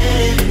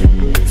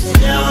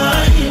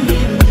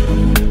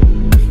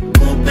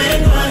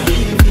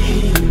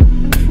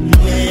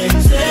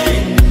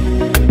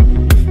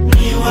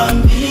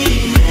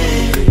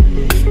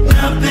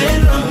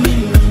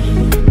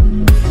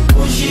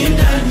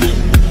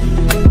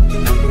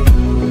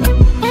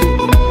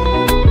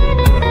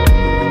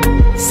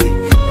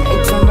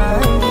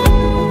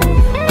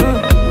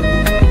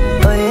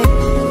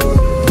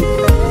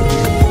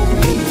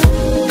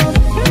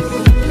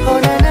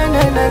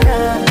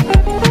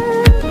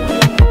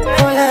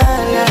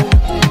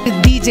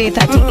 DJ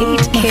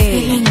 38K.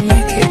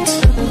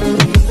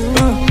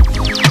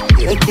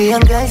 Iwe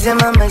kiangaza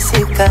mama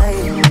sikai,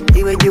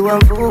 iwe jua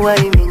mvua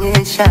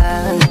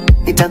imenyesha,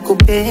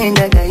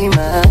 nitakupenda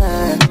daima.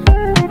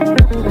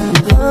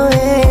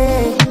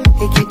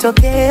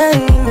 Ikitokea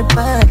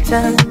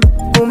nimepata,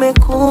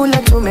 umekula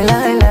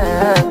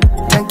tumelala,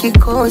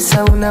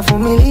 nakikosa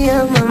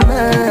unavumilia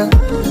mama.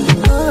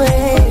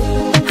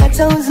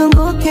 Hata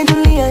uzunguke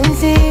dunia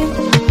nzima,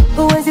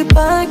 huwezi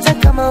pata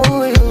kama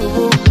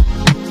huyu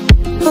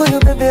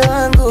bebe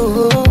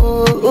wangu.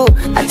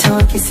 Hata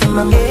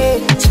wakisema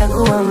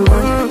chagua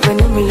mmoja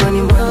kwenye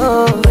milioni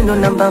moja, wendo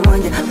namba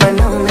moja,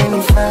 maana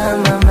unanifaa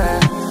mama,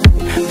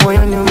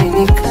 moyoni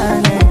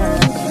umenikana.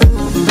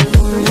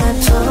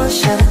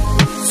 Unatosha,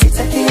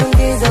 sitaki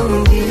ongeza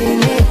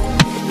mwingine,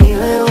 ni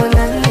wewe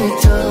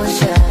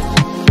unanitosha,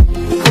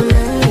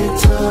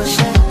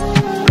 unanitosha.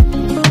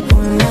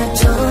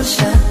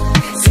 Unatosha,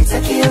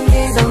 sitaki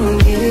ongeza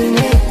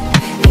mwingine,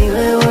 ni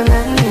wewe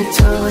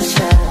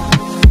unanitosha,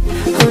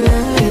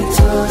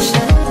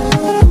 unanitosha.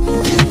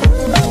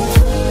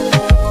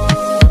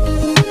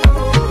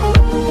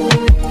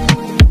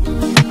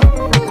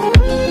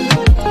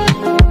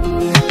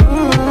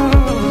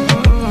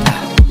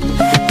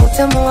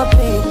 Utamu wa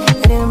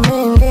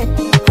peremende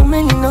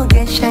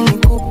umeninogesha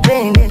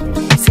nikupende,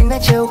 sina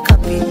cheo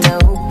kapita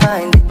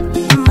upande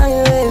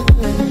wewe.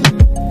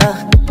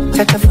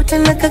 Tatafuta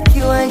na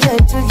kakiwanja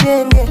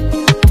tujenge,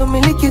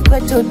 tumiliki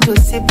kwa toto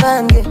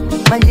sipange,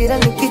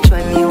 majirani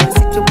kichwani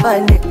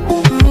wasitupande,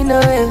 mimi na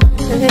wewe.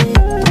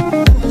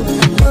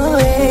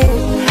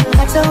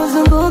 Hata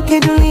uzunguke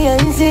dunia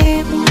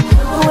nzima,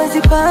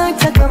 huwezi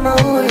pata kama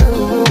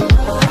huyu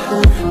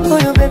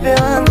bebe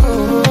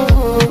wangu.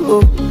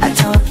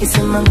 Hata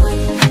wakisema ngoja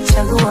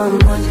chagua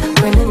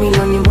mmoja kwenye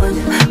milioni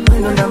moja,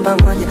 wendo namba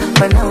moja,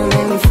 maana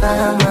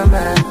unanifaa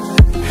mama,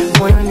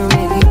 moyoni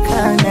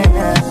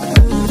umenikana.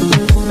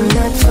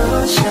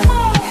 Unatosha,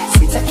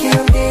 sitaki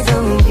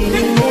ongeza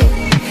mwingine,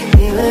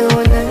 ni wewe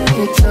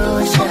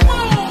unanitosha,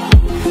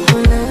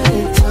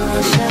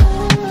 unanitosha.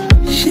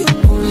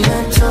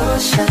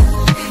 Unatosha,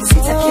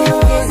 sitaki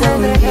ongeza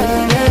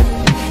mwingine,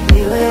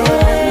 ni wewe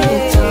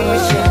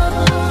unanitosha,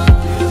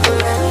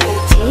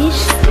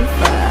 unanitosha.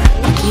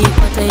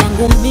 Ukipata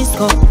yangu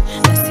misko,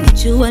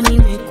 nasijua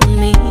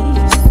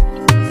nimekumiss.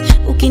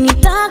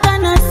 Ukinitaka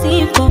na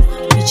sipo,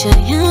 picha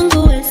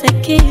yangu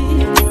weseki,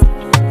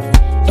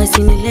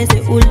 basi nieleze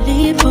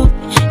ulipo,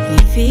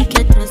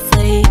 nifike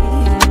tasai.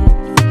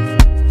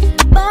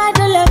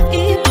 Bado love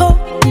ipo,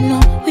 you know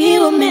we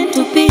were meant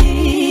to be.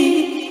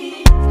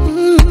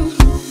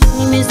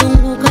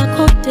 Nimezunguka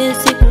kote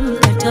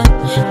sikumpata,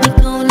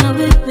 nikaona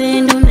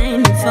wewe ndo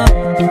unanifaa.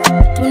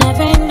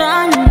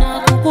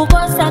 Tunapendana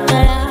kukukosa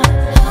kara,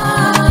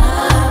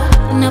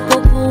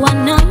 napokuwa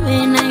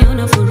nawe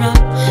naiona furaha,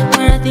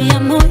 maradhi ya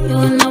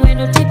moyo nawe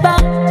ndo tiba.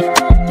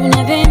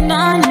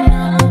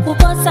 Tunapendana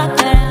kukukosa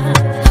kara,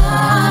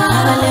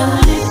 pale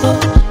ulipo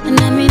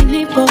nami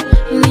nipo,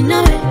 mimi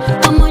nawe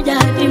pamoja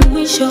hadi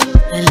mwisho.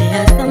 Yale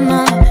ya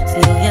sama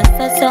sio ya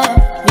sasa,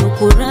 ni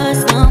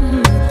ukurasa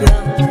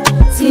mpya.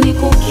 Si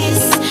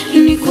nikukiss,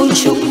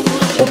 nikuchuku,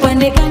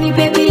 upande gani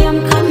baby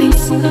I'm coming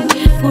soon.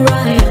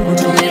 Furaha yangu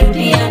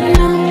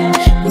tumerudiana,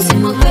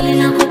 kusema kweli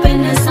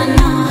nakupenda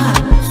sana.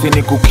 Si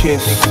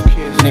nikukiss,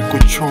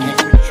 nikuchumu,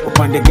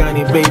 upande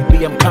gani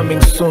baby I'm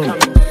coming soon.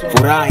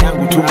 Furaha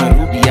yangu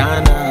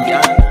tumerudiana,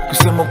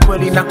 kusema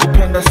kweli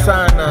nakupenda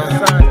sana.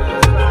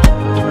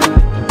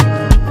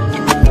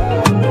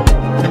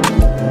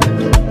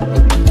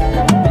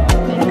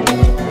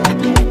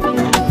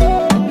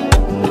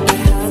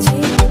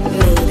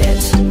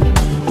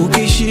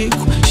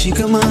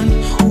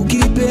 Shikamani,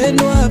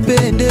 ukipendwa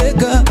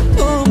pendeka,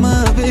 oh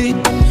my babe,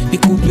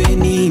 nikupe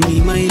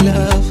nini my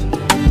love.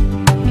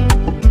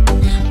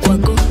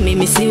 Kwako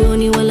mimi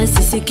sioni wala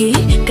sisiki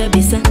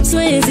kabisa,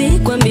 siwezi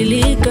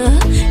kuambilika,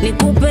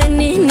 nikupe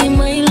nini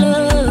my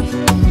love.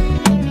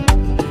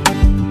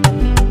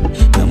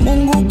 Na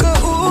Mungu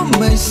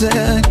kaumba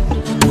sana,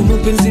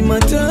 mapenzi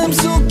matamu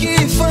so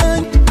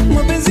kifani,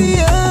 mapenzi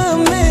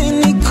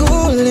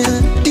yamenikola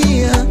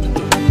dia.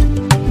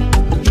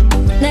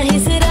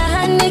 Nahisi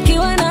raha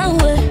nikiwa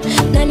nawe,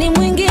 nani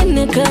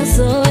mwingine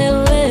kaso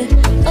wewe.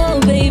 Oh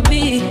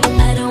baby,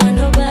 I don't want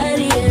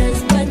nobody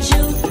else but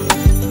you.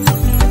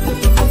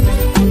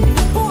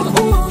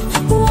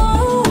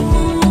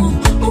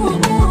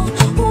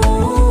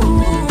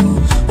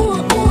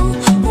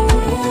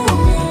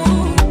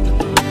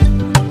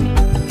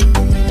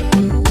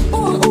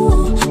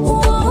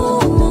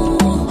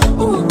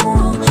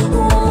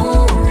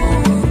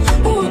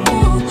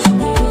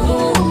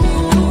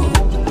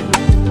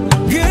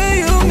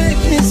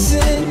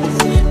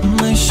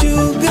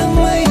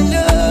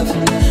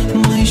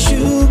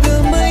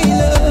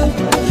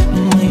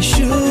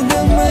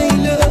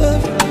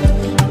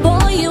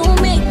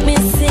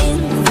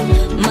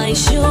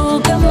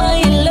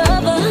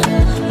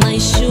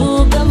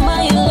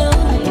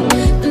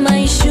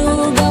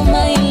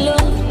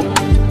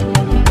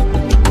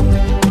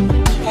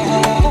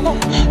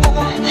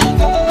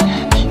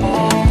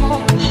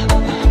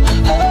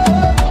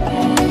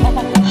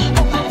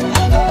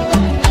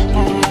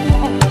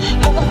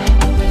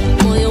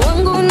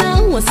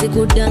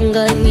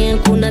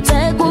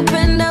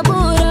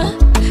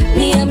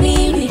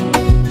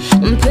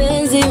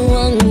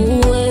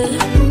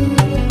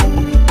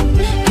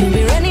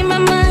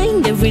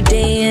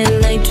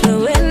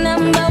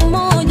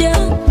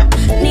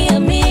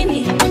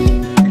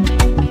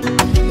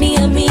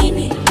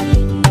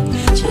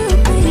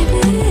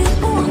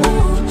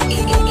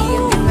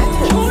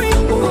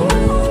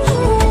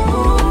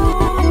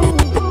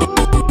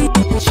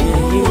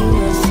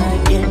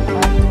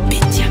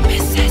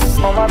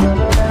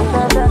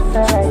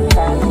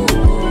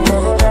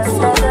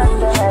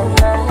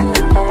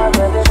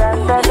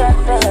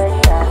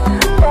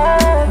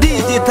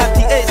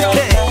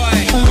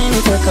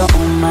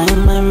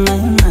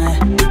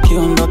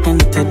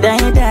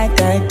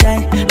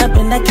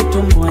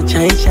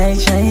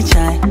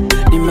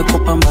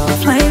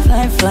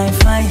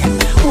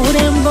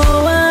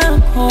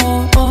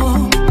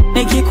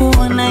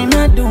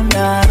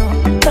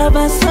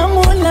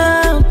 tabasamu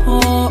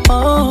lako,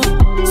 oh,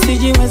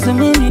 sijiwezi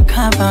mimi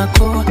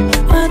kabako.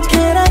 What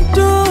can I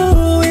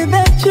do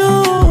without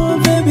you,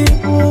 baby?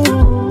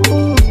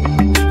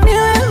 Ni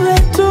wewe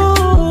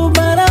tu,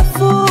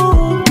 barafu,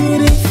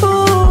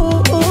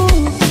 beautiful.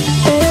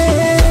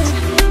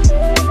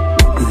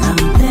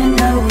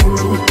 Nampenda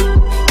huyu,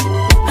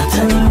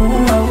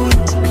 ataniua huyu.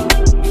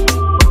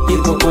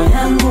 Kiboko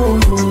yangu,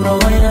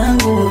 roho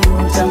yangu,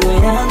 tamu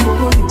yangu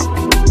huyu.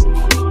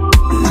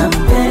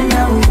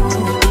 Nampenda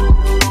huyu,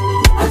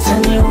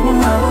 ataniua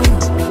huyu.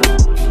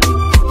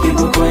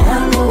 Kiboko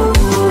yangu,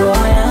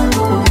 roho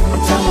yangu,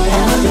 tamu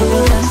yangu.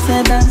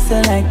 Dance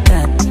like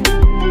that.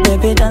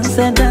 Baby,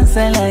 dance, dance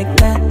like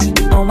that.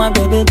 Oh my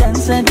baby,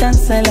 dance,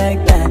 dance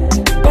like that.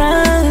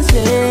 Dance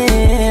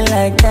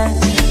like that.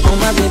 Oh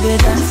my baby,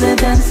 dance,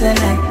 dance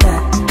like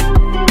that.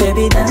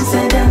 Baby, dance,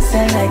 dance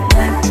like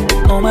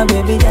that. Oh my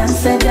baby,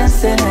 dance,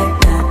 dance like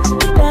that.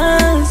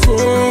 Dance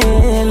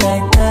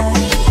like that.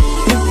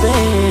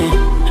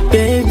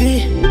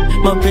 Baby,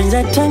 mapenzi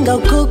yatanga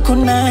kuku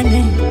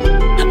nani?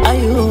 Are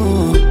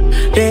you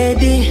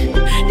ready?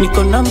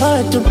 Niko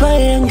namba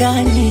tupae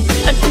ngani?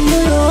 Ati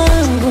moyo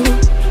wangu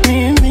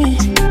mimi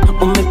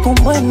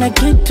umekumbwa na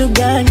kitu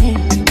gani?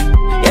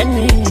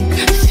 Yani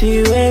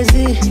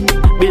siwezi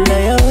bila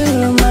ya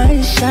wewe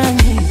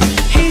maishani.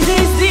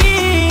 Hizi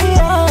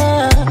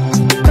sia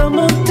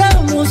kama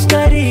utamu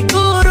sukari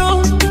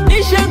guru,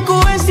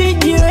 nishakuwa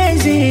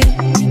sijiwezi,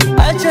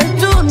 acha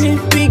tu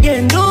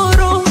nipige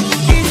nduru.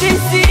 Hizi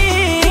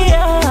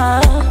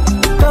sia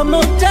kama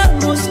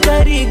utamu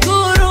sukari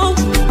guru,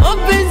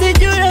 mapenzi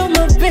juu ya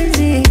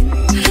mapenzi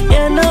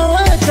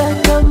yanawaka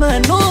kama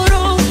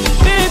nuru.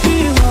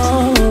 Baby,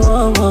 oh,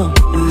 oh, oh.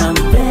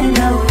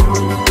 Nampenda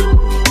huyu,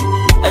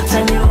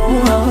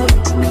 ataniua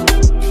huyu.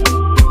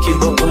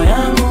 Kiboko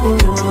yangu,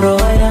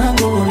 roho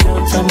yangu,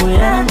 tamu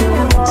yangu.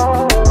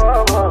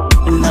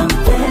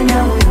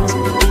 Nampenda huyu,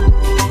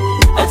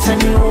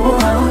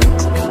 ataniua huyu.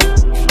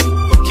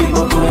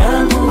 Kiboko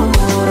yangu,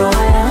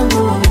 roho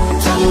yangu,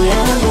 tamu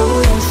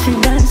yangu.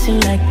 Dance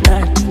like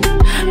that.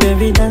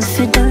 Baby,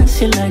 dance,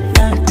 dance like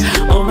that.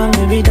 Oh my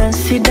baby,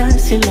 dance,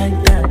 dance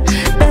like that.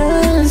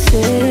 Dance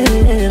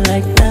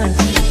like that.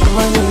 Oh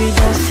my baby,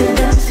 dance,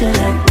 dance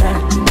like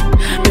that.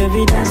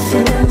 Baby, dance,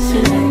 dance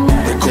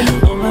like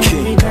that. Oh my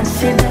baby,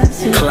 dance,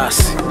 dance like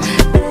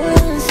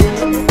that.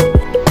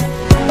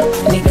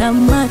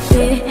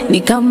 Nikamate,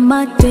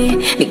 nikamate,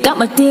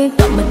 nikamate,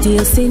 kamate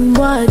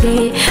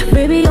usinibwage.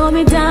 Baby, hold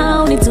me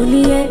down,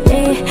 nitulie,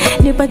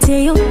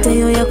 nipatie yote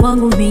yo ya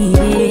kwangu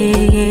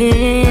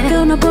mie.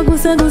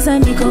 Unapogusa gusa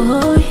niko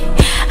hoi,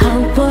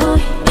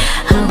 haupoi,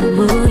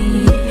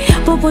 hauboi.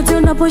 Popote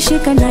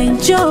unaposhika na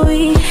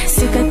enjoy,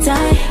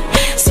 sikatai,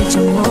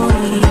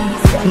 sichomoi.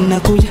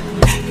 Nakuja,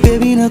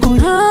 baby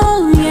nakuja.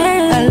 Oh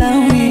yeah,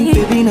 allow me,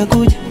 baby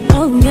nakuja.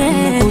 Oh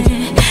yeah, nakuja,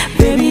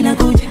 baby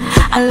nakuja.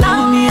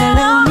 Allow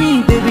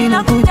me, baby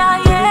nakuja.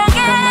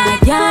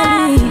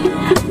 Yali,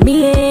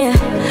 mie,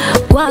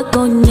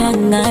 kwako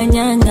nyanga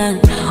nyanga.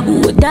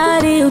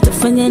 Uodari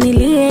utafanya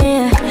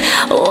nilie,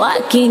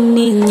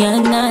 wakini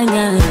nyanga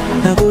nyanga.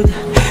 Nakuja,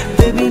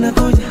 baby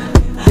nakuja.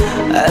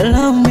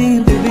 Allow me,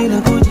 baby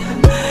nakuja.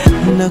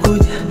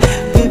 Nakuja,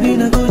 baby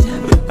nakuja.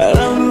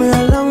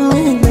 Allow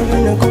me,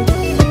 baby nakuja.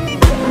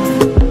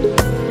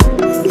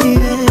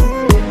 Yeah,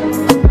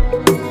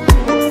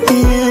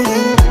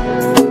 yeah.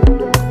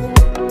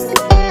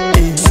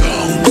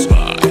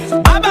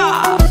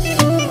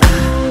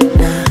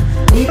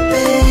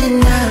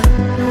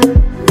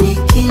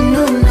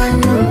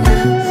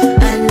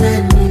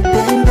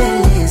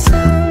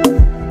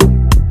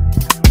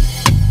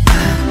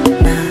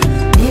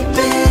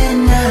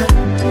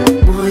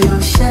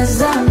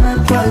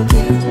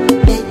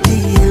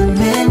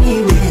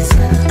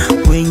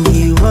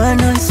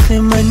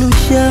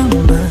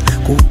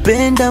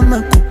 Kupenda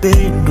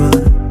makupendwa,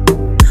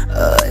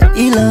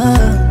 ila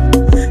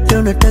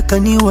leo nataka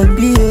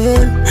niwambie,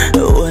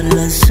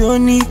 wala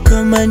soni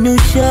kama ni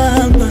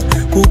ushamba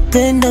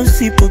kupenda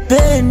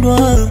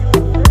usipopendwa,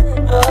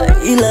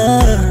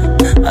 ila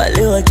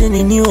leo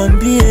acheni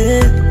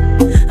niwambie,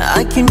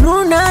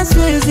 akinuna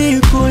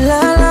siwezi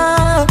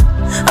kulala,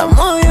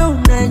 moyo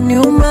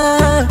unaniuma,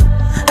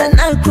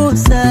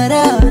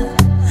 nakosara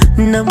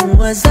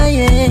namuwaza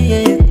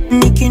yeye,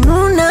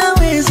 nikinuna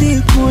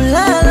wezi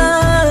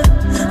kulala,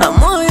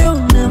 moyo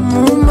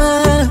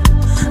unamuuma,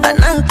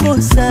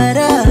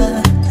 anakosara,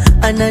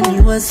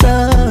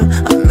 ananiwaza,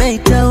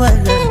 ameitawala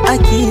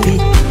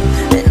akili,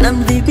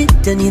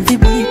 namdhibiti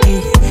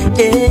nidhibiti,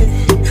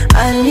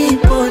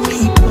 alipo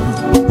nipo,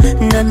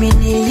 nami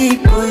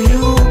nilipo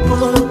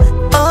yupo,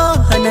 oh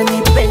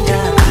ananipenda,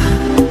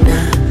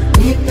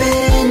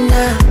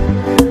 ananipenda,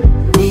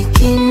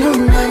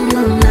 nikinuna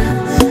nuna,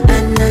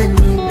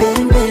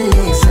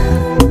 ananibembeleza,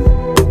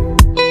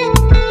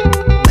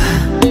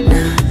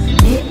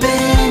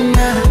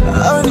 ananipenda,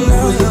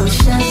 moyo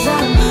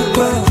shazama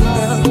kwa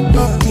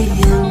eti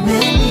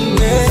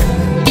ameniweza.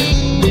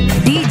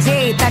 DJ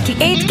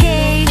 38K.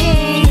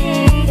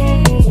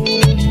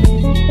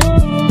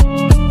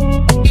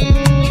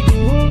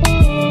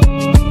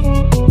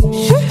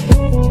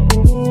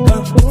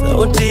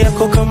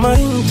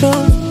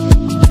 ndotoni,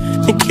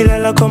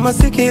 nikilala kwa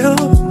masikio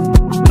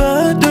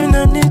bado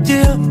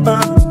inanijia,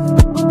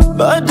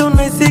 bado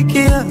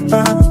naisikia,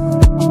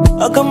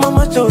 kama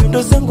macho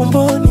ndo zangu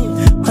mboni,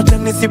 hata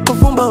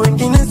nisipofumba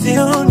wengine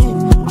sioni,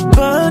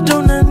 bado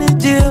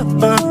unanijia,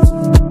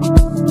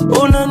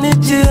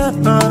 unanijia,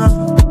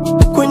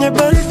 kwenye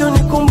baridi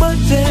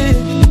nikumbate,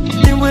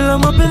 dimbwi la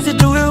mapenzi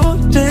tuwe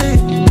wote,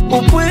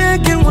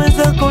 upweke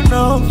mwenzako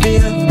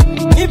naofia,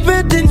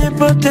 nipete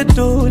nipate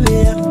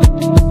tulia,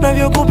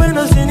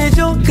 navyokupenda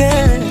usinichoke,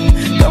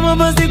 kama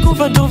basi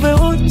kufa tuve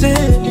wote,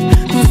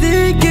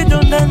 mziki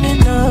ndo ndani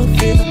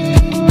nafia,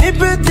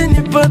 nipete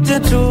nipate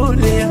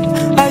tulia,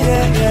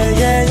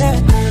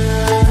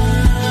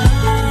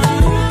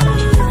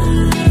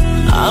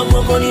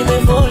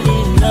 I'm falling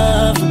in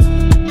love,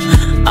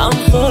 I'm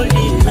falling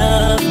in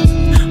love,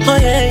 oh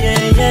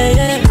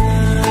yeah.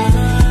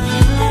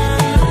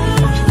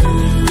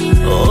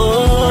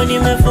 Oh,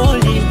 I'm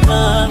falling in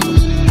love,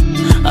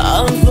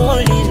 I'm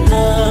falling in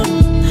love,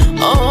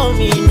 oh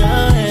me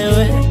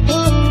nawe.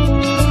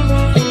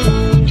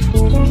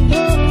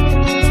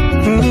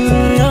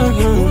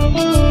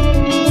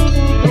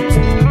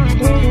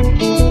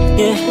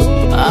 Yeah,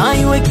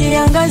 aiwe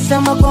kiangaza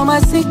kwa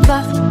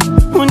masika,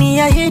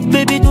 uniahidi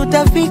baby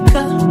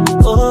tutafika,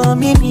 oh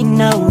mimi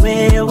na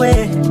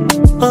wewe,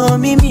 oh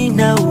mimi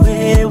na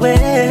wewe,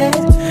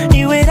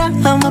 iwe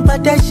raha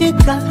mapata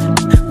shika,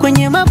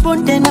 kwenye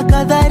mabonde na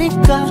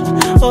kadhalika,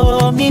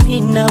 oh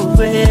mimi na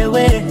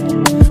wewe,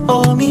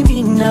 oh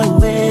mimi na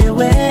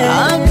wewe,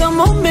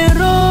 kama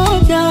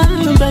umeroga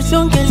basi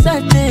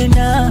ongeza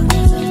tena,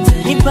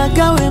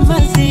 nipagawe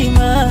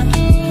mazima,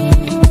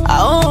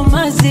 oh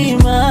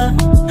mazima,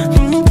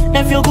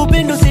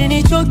 navyokupenda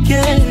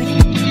usinichoke,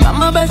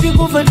 kama basi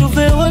kufa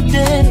tufe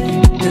wote,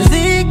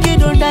 mziki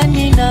ndo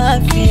ndani na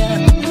afya,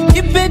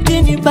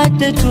 nipete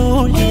nipate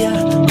tulia,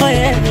 oh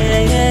yeah.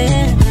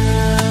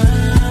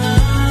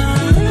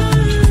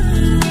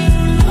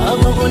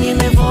 I'm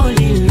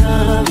falling in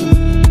love,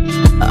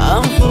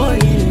 I'm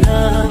falling in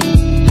love,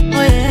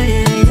 oh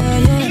yeah.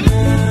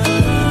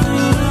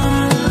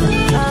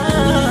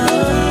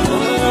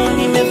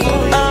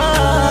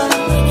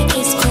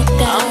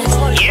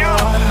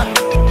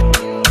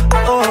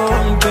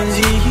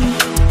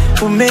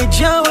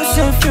 Umejaa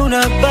usafi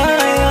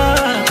unabaya,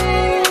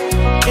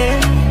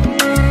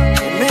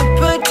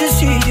 umepata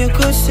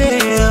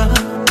sijakosea,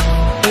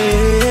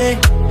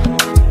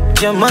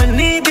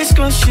 jamani this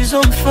girl she's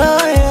on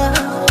fire,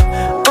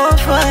 on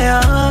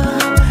fire,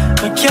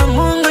 akia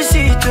Mungu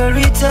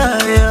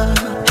sitoritaya,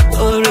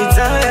 oh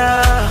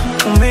retire,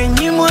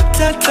 umenyimwa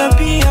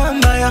tabia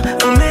mbaya,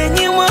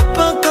 umenyimwa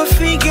paka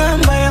figa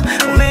mbaya,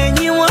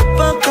 umenyimwa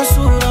paka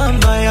sura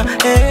mbaya,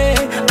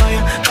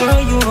 girl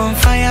you on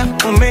fire,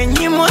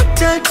 umenyimwa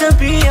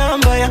tabia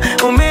mbaya,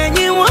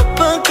 umenyimwa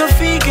paka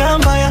figa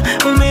mbaya,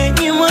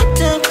 umenyimwa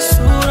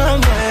sura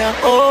mbaya,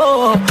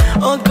 oh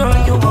girl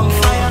you on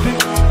fire.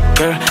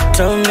 Girl,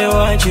 tell me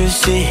what you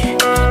see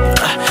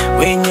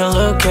when you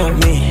look at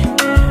me.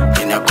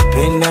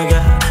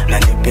 Ninakupendaga,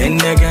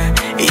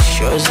 nanipendaga, it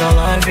shows our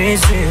love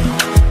is real.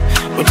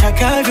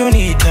 Utakavyo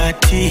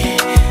nitati,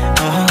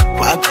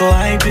 wako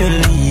I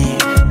believe.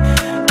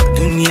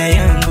 Dunia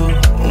yangu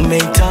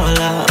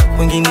umeitawala,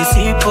 kwingine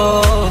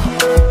sipo.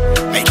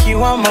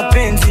 Mekiwa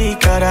mapenzi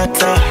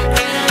karata,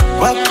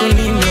 wako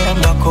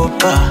nimeamba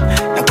kopa,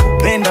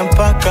 nakupenda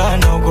mpaka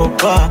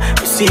naogopa,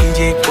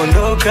 usije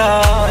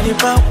kuondoka.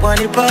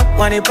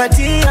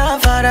 Wanipatia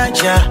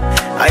faraja,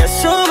 haya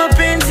sio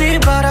mapenzi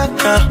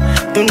baraka,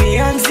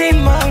 dunia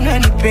nzima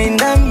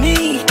unanipenda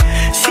mi,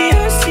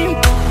 sio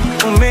simple.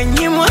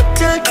 Umenyimwa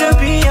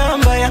tabia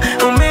mbaya,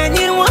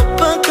 umenyimwa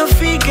paka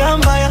figa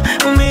mbaya,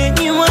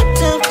 umenyimwa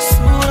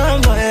sura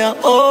mbaya,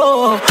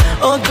 oh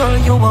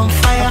girl you on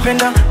fire.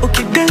 Napenda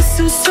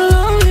ukidance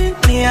slowly,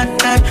 ni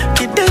hatari,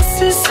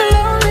 ukidance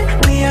slowly,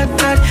 ni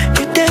hatari,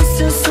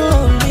 ukidance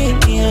slowly,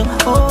 ni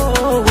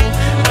oh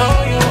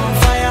you on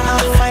fire,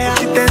 fire,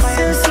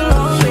 ukidance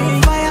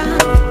slowly, fire,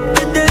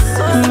 ukidance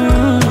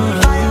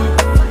slowly, fire,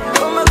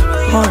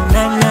 oh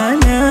na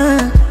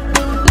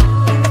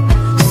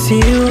si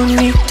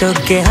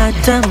unitoke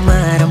hata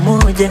mara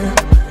moja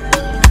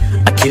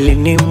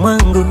akilini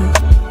mwangu,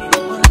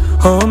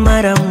 oh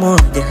mara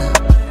moja,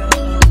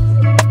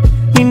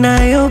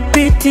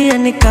 ninayopitia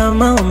ni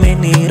kama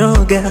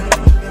umeniroga,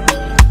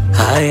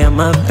 haya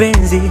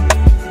mapenzi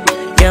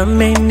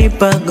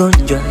yamenipa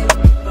gonjwa,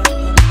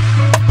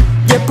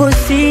 japo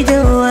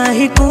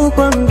sijawahi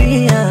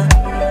kukwambia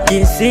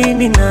jinsi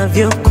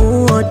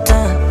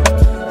ninavyokuota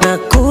na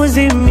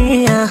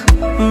kuzimia,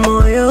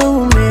 moyo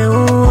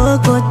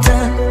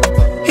umeuokota,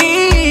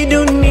 hii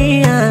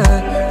dunia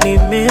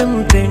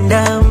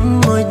nimempenda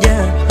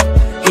mmoja,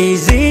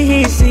 hizi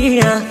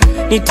hisia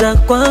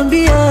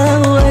nitakwambia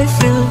how I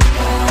feel,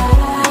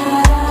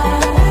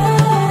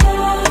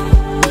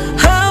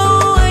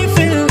 how I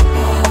feel,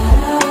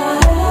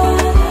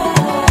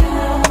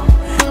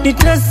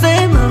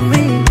 nitasema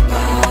mimi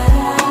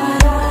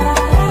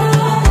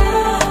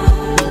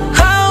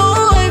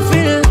how I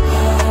feel,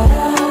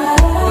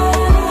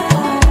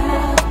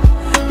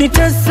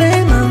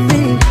 nitasema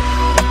mimi.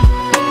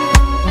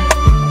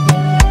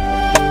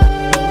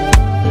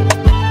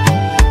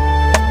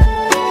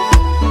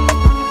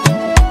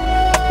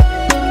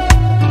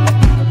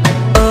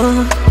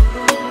 Oh,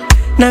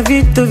 na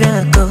vitu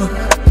vyako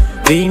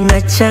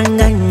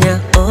vinachanganya,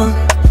 oh,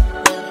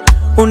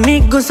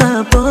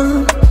 unigusapo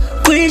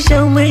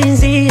kuisha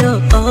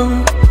mwenzio, oh,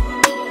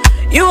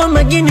 yuwa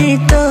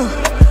maginito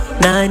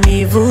na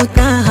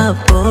nivuta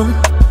hapo,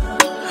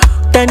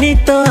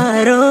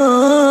 tanitoa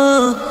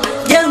roho.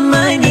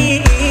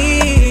 Jamani,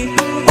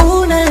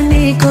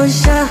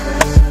 unanikosha,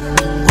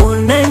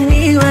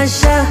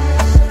 unaniwasha,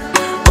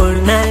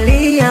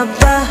 unalia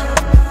pa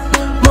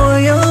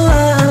moyo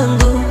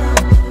wangu.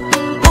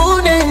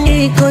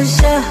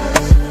 Unanikosha,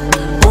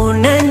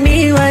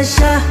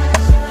 unaniwasha,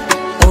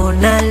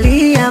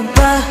 unalia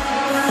pa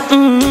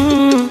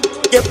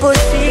japo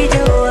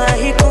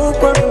sijawahi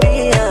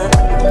kukwambia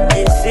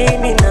jinsi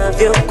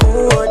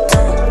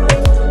ninavyokuota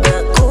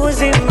na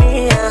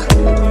kuzimia,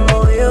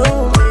 moyo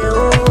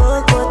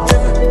umeuokota.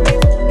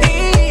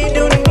 Hii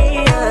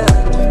dunia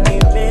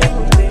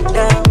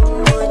imempenda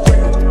mmoja,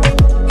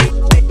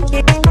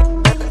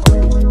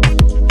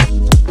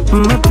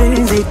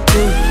 mapenzi tu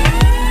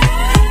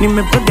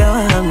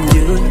nimepagawa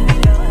hamjui,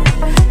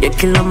 ya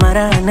kila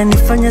mara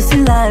ananifanya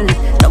silali,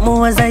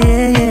 namuwaza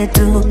yeye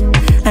tu,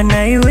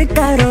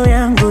 anaiweka roho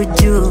yangu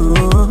juu,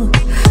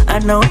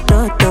 ana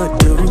utoto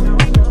tu,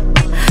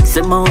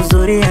 sema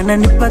uzuri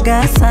ananipaga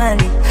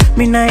asali,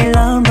 mina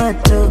ilamba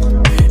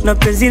tu, na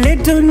penzi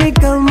letu ni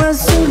kama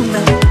suna,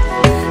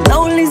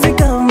 naulizi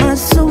kama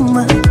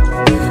suma,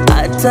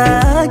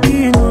 hata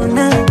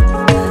akinuna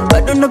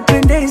bado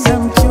napendeza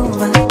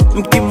mchumba,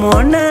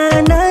 mkimwona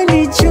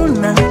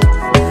ananichuna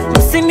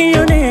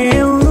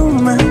msinione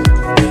huruma,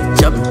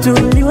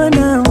 chamtuliwa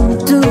na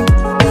mtu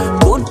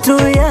kutu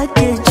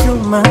yake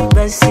chuma,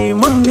 basi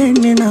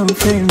mwambeni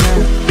nampenda.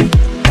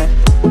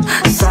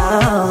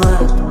 Sawa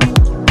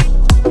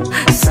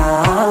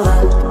sawa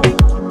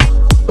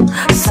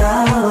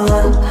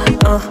sawa,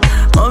 oh,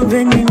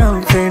 mwambeni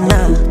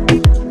nampenda.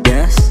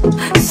 Yes,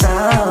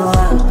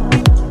 sawa,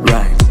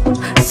 right,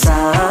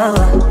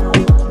 sawa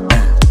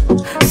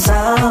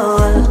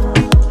sawa.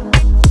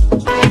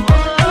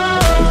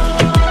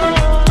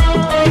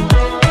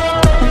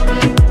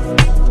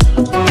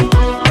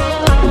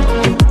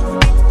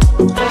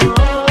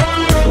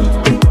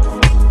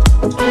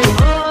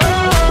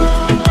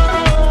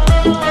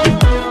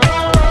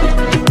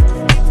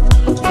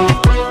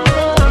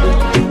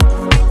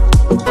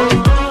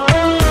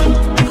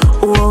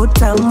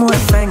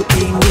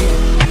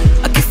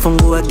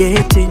 Akifungua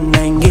geti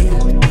naingia,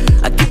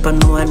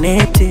 akipanua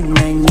neti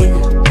naingia,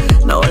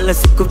 na wala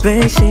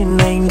sikupeshi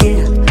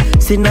naingia,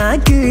 sina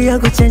akili ya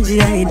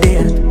kuchanjia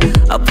idea,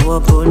 hapo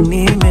hapo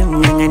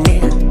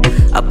nimemng'ang'ania,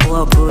 hapo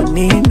hapo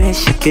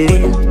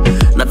nimeshikilia,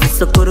 na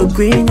visokoro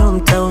kwinyo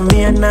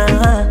mtaumia, na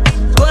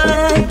kwa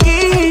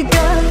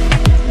hakika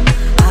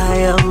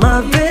haya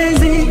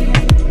mapenzi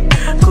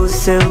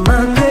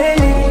kusema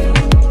kweli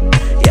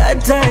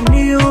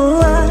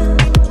yataniua.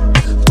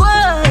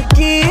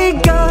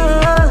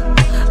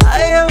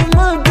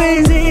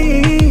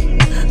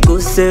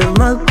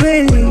 Kusema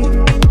kweli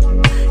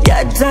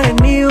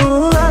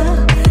yataniua,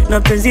 na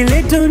penzi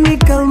letu ni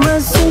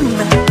kama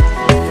suna,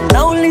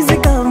 naulizi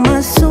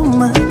kama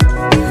suma,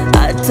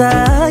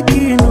 hata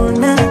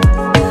akinuna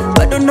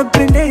bado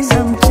napendeza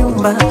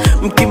mchumba,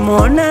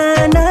 mkimwona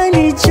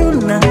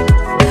ananichuna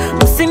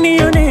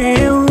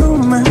msinione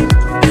huruma,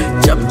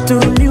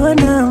 chamtuliwa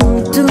na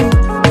mtu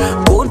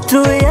kutu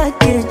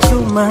yake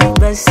chuma,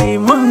 basi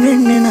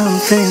mwambeni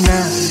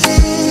nampenda.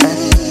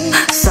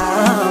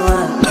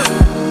 Sawa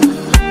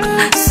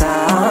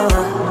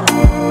sawa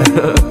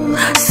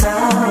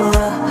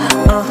sawa,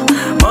 oh,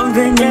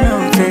 mwambeni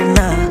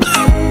nampenda.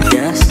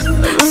 Yes,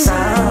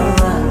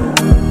 sawa,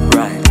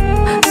 right,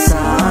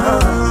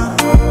 sawa.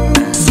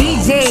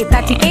 DJ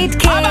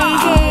 38K.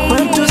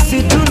 Watu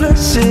si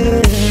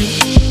tunashe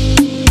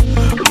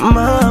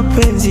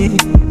mapenzi,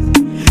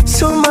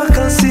 sio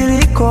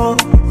makasiriko,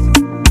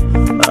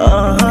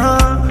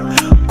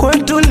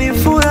 kwetu ni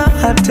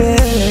furaha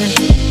tele,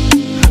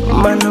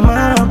 mana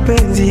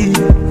mapenzi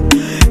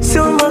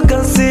sio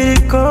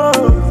makasiriko.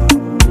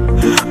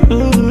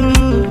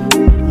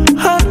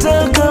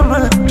 Hata kama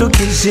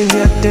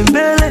tukishindia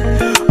tembele,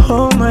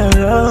 oh my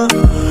love,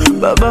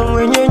 baba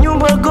mwenye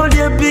nyumba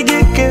kodi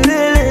apige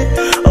kelele,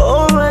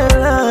 oh my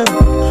love.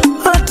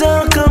 Hata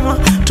kama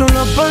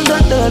tunapanda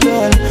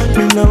dadala,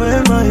 mina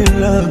we my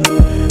love,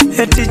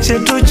 eti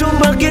chetu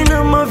chumba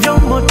kina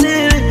mavyombo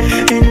tele,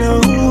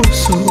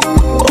 inahusu,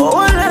 oh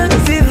wala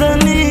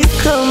sidhani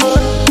kama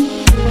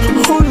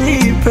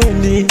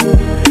unipendi,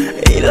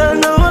 ila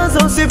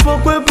nawaza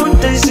usipokwepo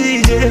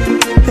ntaishije.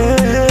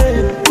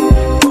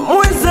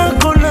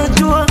 Mwenzako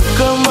najua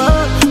kama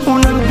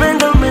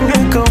unanipenda,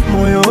 umeneka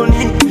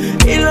moyoni,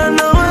 ila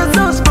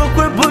nawaza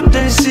usipokwepo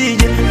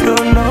ntaishije,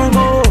 ndo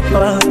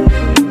naogopa,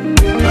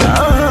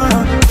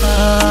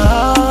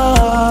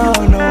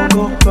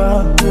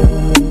 naogopa,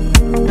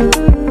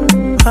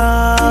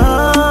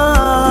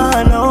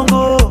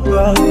 naogopa.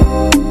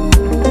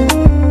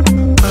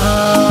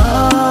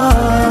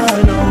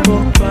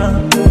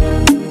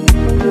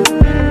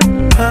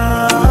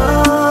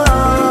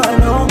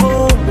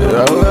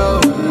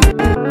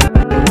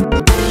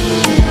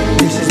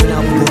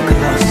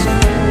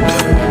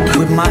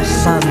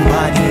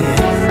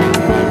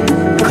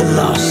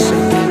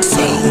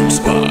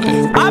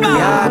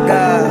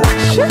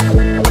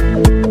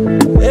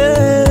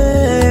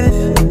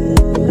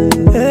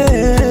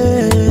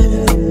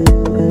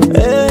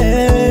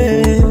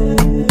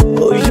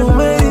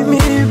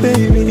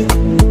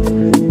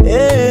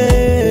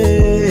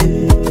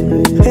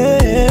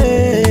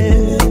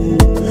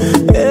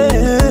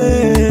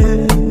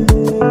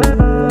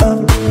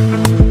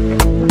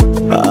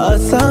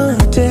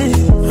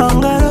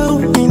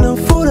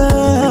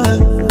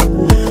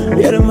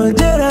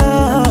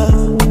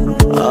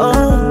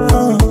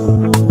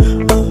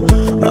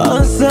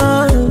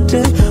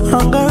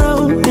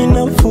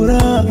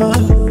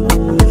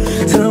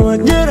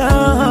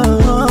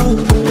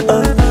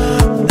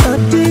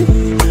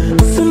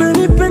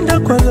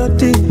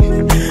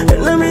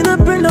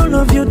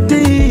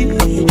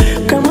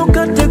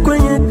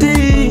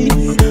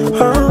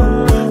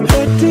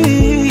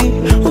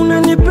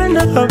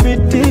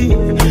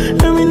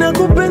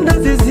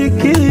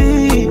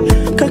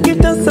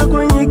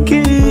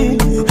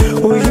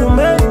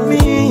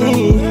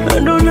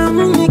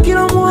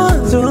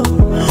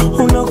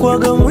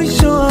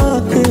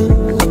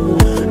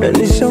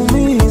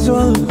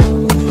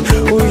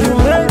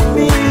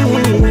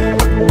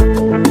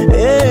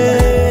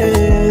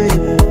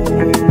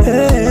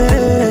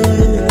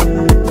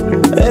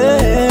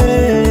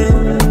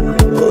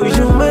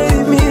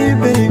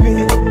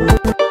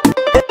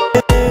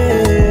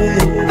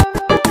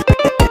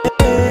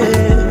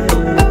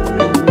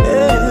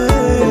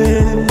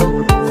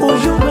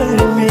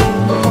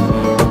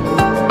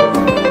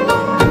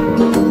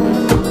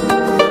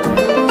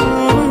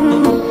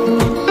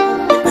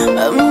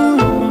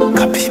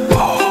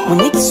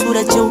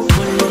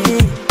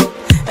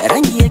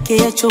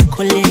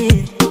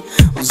 chocolate,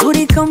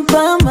 uzuri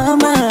kampa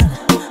mama,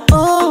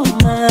 oh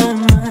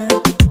mama,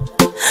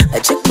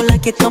 cheko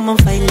lake kama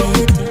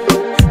violet,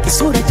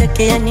 kisura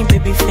chake yani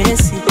baby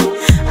face,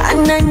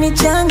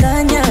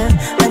 ananichanganya,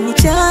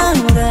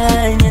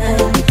 anichanganya.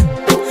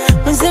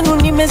 Mwenzenu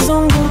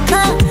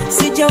nimezunguka,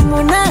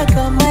 sijamwona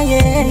kama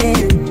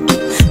yeye,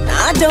 na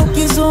hata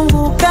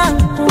ukizunguka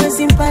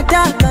huwezi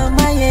mpata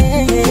kama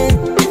yeye.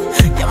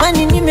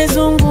 Jamani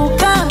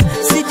nimezunguka,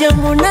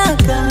 sijamwona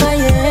kama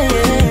yeye,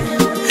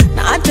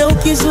 na hata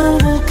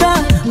ukizunguka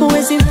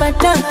huwezi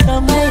mpata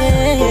kama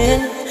yeye.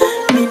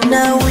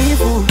 Nina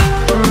wivu,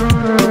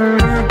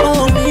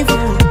 oh wivu,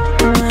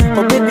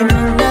 oh baby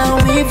nina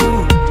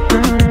wivu,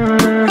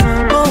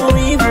 oh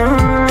wivu,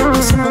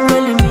 kusema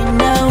kweli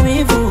nina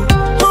wivu,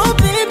 oh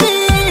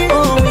baby,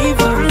 oh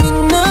wivu,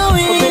 nina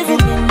wivu,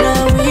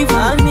 nina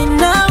wivu,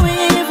 nina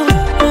wivu,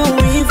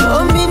 oh wivu,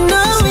 oh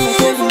nina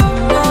wivu.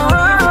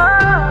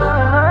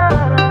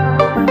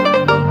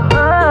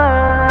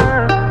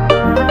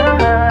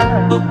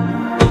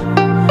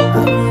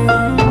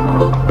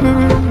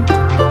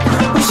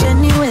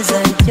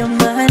 Ushaniweza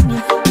jamani,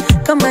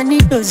 kama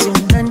ni dozi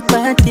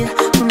unanipatia,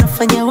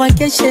 unafanya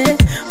wakeshe,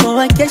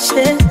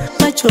 wawakeshe,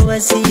 macho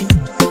wazi.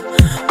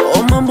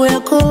 O mambo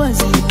yako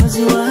wazi,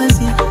 wazi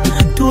wazi,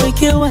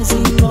 tuweke wazi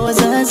kwa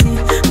wazazi,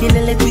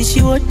 milele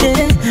tuishi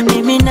wote,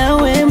 mimi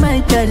nawe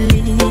my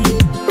darling.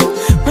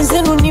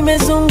 Mwenzenu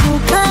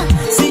nimezunguka,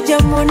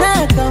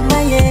 sijamwona kama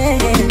yeye,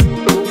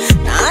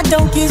 na hata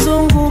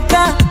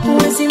ukizunguka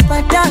huwezi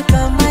mpata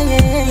kama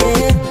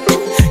yeye.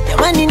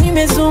 Jamani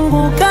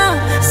nimezunguka,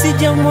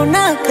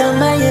 sijamwona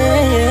kama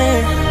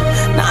yeye,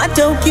 na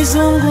hata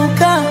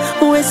ukizunguka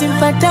huwezi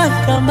mpata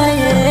kama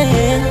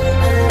yeye.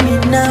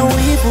 Nina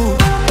wivu,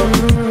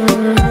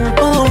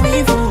 oh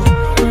wivu,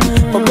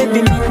 oh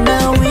baby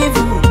nina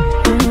wivu,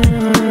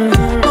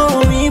 oh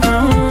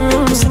wivu,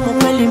 kusema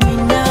kweli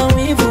nina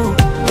wivu,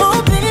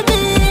 oh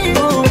baby,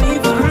 oh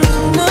wivu,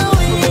 nina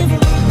wivu,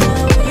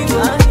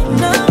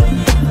 nina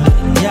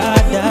wivu.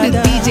 Yeah,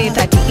 DJ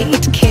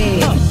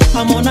 38K.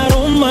 I'm on a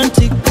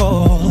romantic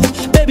call.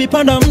 Baby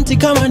panda mti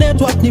kama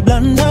network ni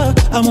blanda.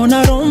 I'm on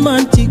a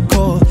romantic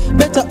call.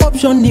 Better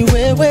option ni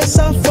wewe,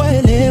 safa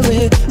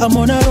elewe. I'm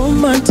on a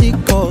romantic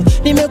call.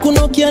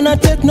 Nimekunokia na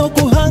techno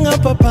kuhanga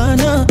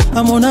papana.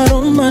 I'm on a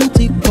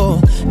romantic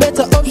call.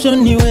 Better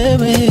option ni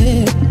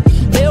wewe.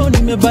 Leo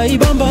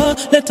nimebaibamba,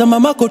 leta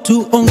mamako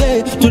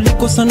tuonge.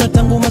 Tulikosana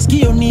tangu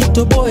masikio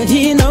nitoboe.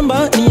 Hii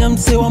namba ni ya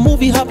mse wa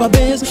movie hapa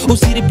base.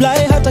 Usireply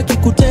hata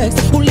kikutext.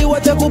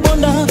 Uliwacha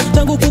kubonda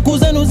tangu kuku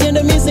zenu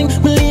ziende missing.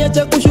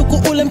 Mliacha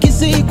kushuku ule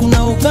mkisi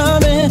kuna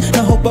ukame.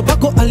 Na hopa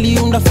bako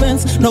aliunda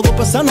fence.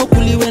 Nagopa sana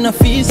kuliwe na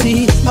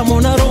fisi. I'm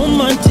on a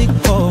romantic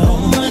call.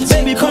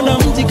 Baby panda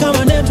mti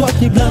kama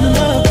network ni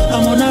blanda.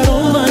 I'm on a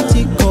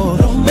romantic call.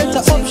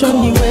 Better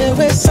option ni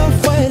wewe,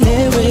 safa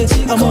elewe.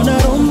 I'm on a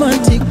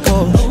romantic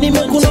call.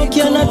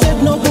 Nimekunokia na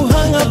techno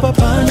kuhanga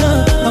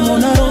papana. I'm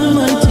on a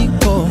romantic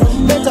call.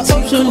 Better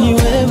option ni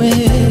wewe.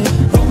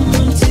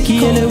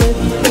 Kielewe,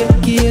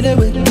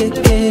 kielewe,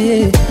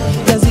 keke.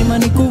 Lazima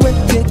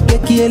nikuweke,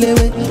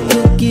 kielewe,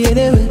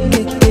 kielewe,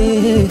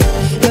 keke.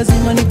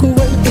 Lazima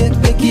nikuweke,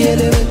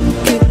 kielewe,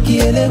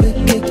 kielewe,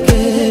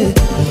 keke.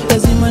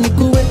 Lazima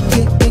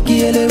nikuweke,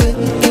 kielewe,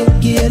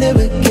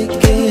 kielewe,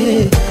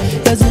 keke.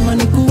 Lazima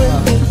nikuweke.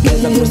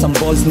 Some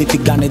balls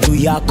nipigane juu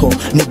yako,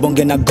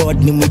 nibonge na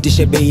God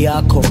nimwitishe bei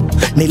yako,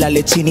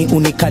 nilale chini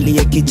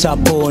unikalie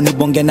kichapo,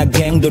 nibonge na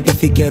gang do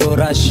tufike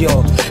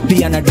Rorasho.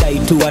 Pia nadai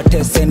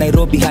tuwatese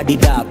Nairobi hadi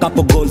Dar,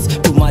 couple goals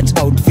too much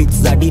outfits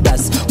za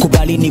Adidas.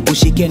 Kubali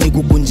nikushike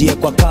nikukunjie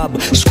kwa cab,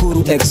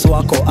 shukuru ex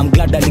wako, I'm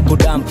glad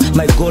alikudamp.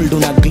 My gold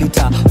una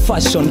glitter,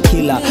 fashion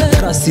killer,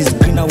 grass is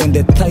greener when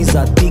the thighs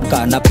are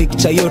thicker. Na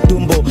picture yo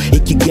tumbo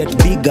iki get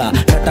bigger,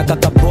 nataka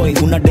ka boy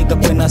unadeka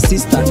kwena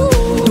assistant.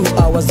 2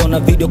 hours on a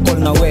video call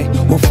na we,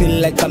 we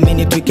feel like a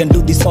minute, we can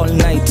do this all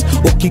night.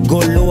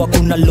 Ukigoloa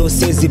kuna low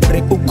says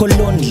break, uko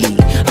lonely,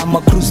 I'm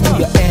a cruise to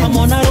your end. I'm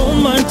on a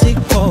romantic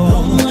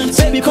call.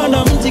 Baby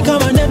panda mti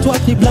kama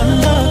network ni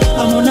blanda.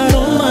 I'm on a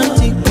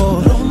romantic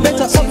call.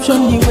 Better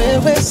option ni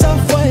wewe,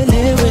 safa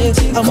elewe.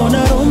 I'm on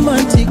a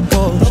romantic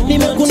call.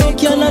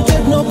 Nimekunokia na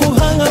techno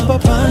kuhanga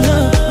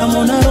papana. I'm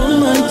on a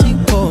romantic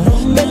call.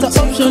 Better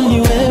option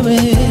ni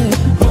wewe.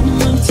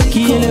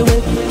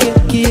 Kielewe,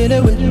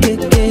 kielewe,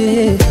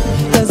 keke.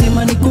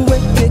 Lazima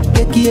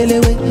nikuweke,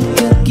 kielewe,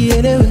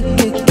 kielewe,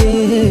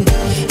 keke.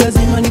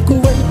 Lazima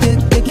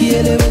nikuweke,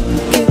 kielewe,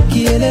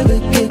 kielewe,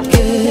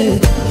 keke.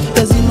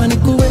 Lazima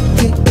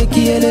nikuweke,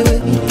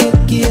 kielewe,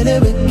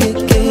 kielewe,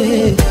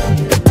 keke.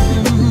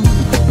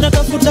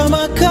 Natafuta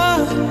makaa,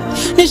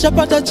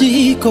 nishapata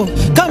jiko.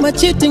 Kama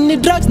cheating ni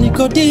drugs,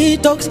 niko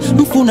detox.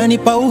 Mfuna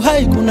nipa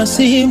uhai, kuna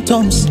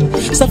symptoms.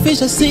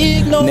 Safisha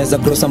signal. Neza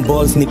grow some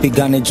balls,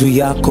 nipigane juu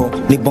yako,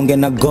 nibonge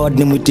na God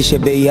nimwitishe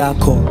bei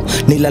yako,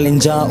 nilale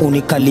njaa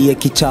unikalie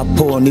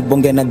kichapo,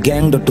 nibonge na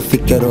gang do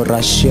tufike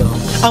Rorasho.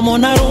 I'm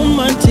on a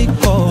romantic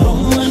call.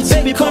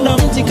 Baby panda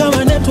mti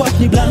kama network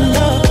ni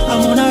blanda.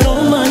 I'm on a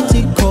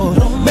romantic call.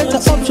 Better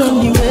option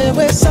ni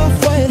wewe,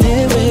 safa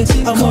elewe.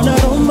 I'm on a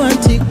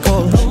romantic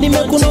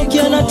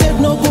wanna take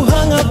no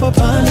kuhanga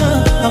papana.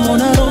 I'm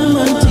on a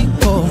romantic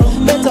call.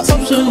 Better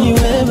option ni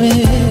wewe.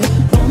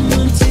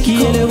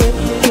 Kielewe,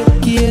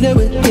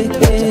 kielewe,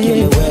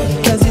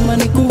 lazima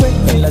nikuwe,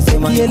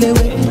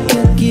 kielewe,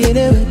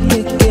 kielewe,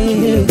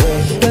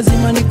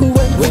 lazima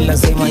nikuwe,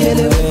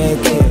 kielewe,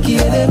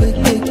 kielewe,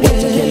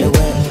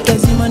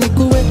 lazima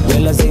nikuwe,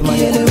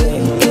 kielewe,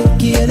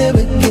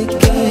 kielewe,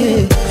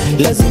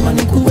 lazima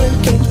nikuwe,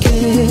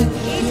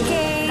 38K,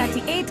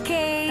 38K,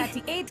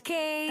 38K,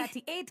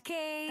 38K,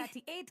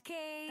 38K,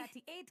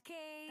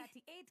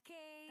 38K,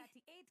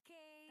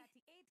 38K.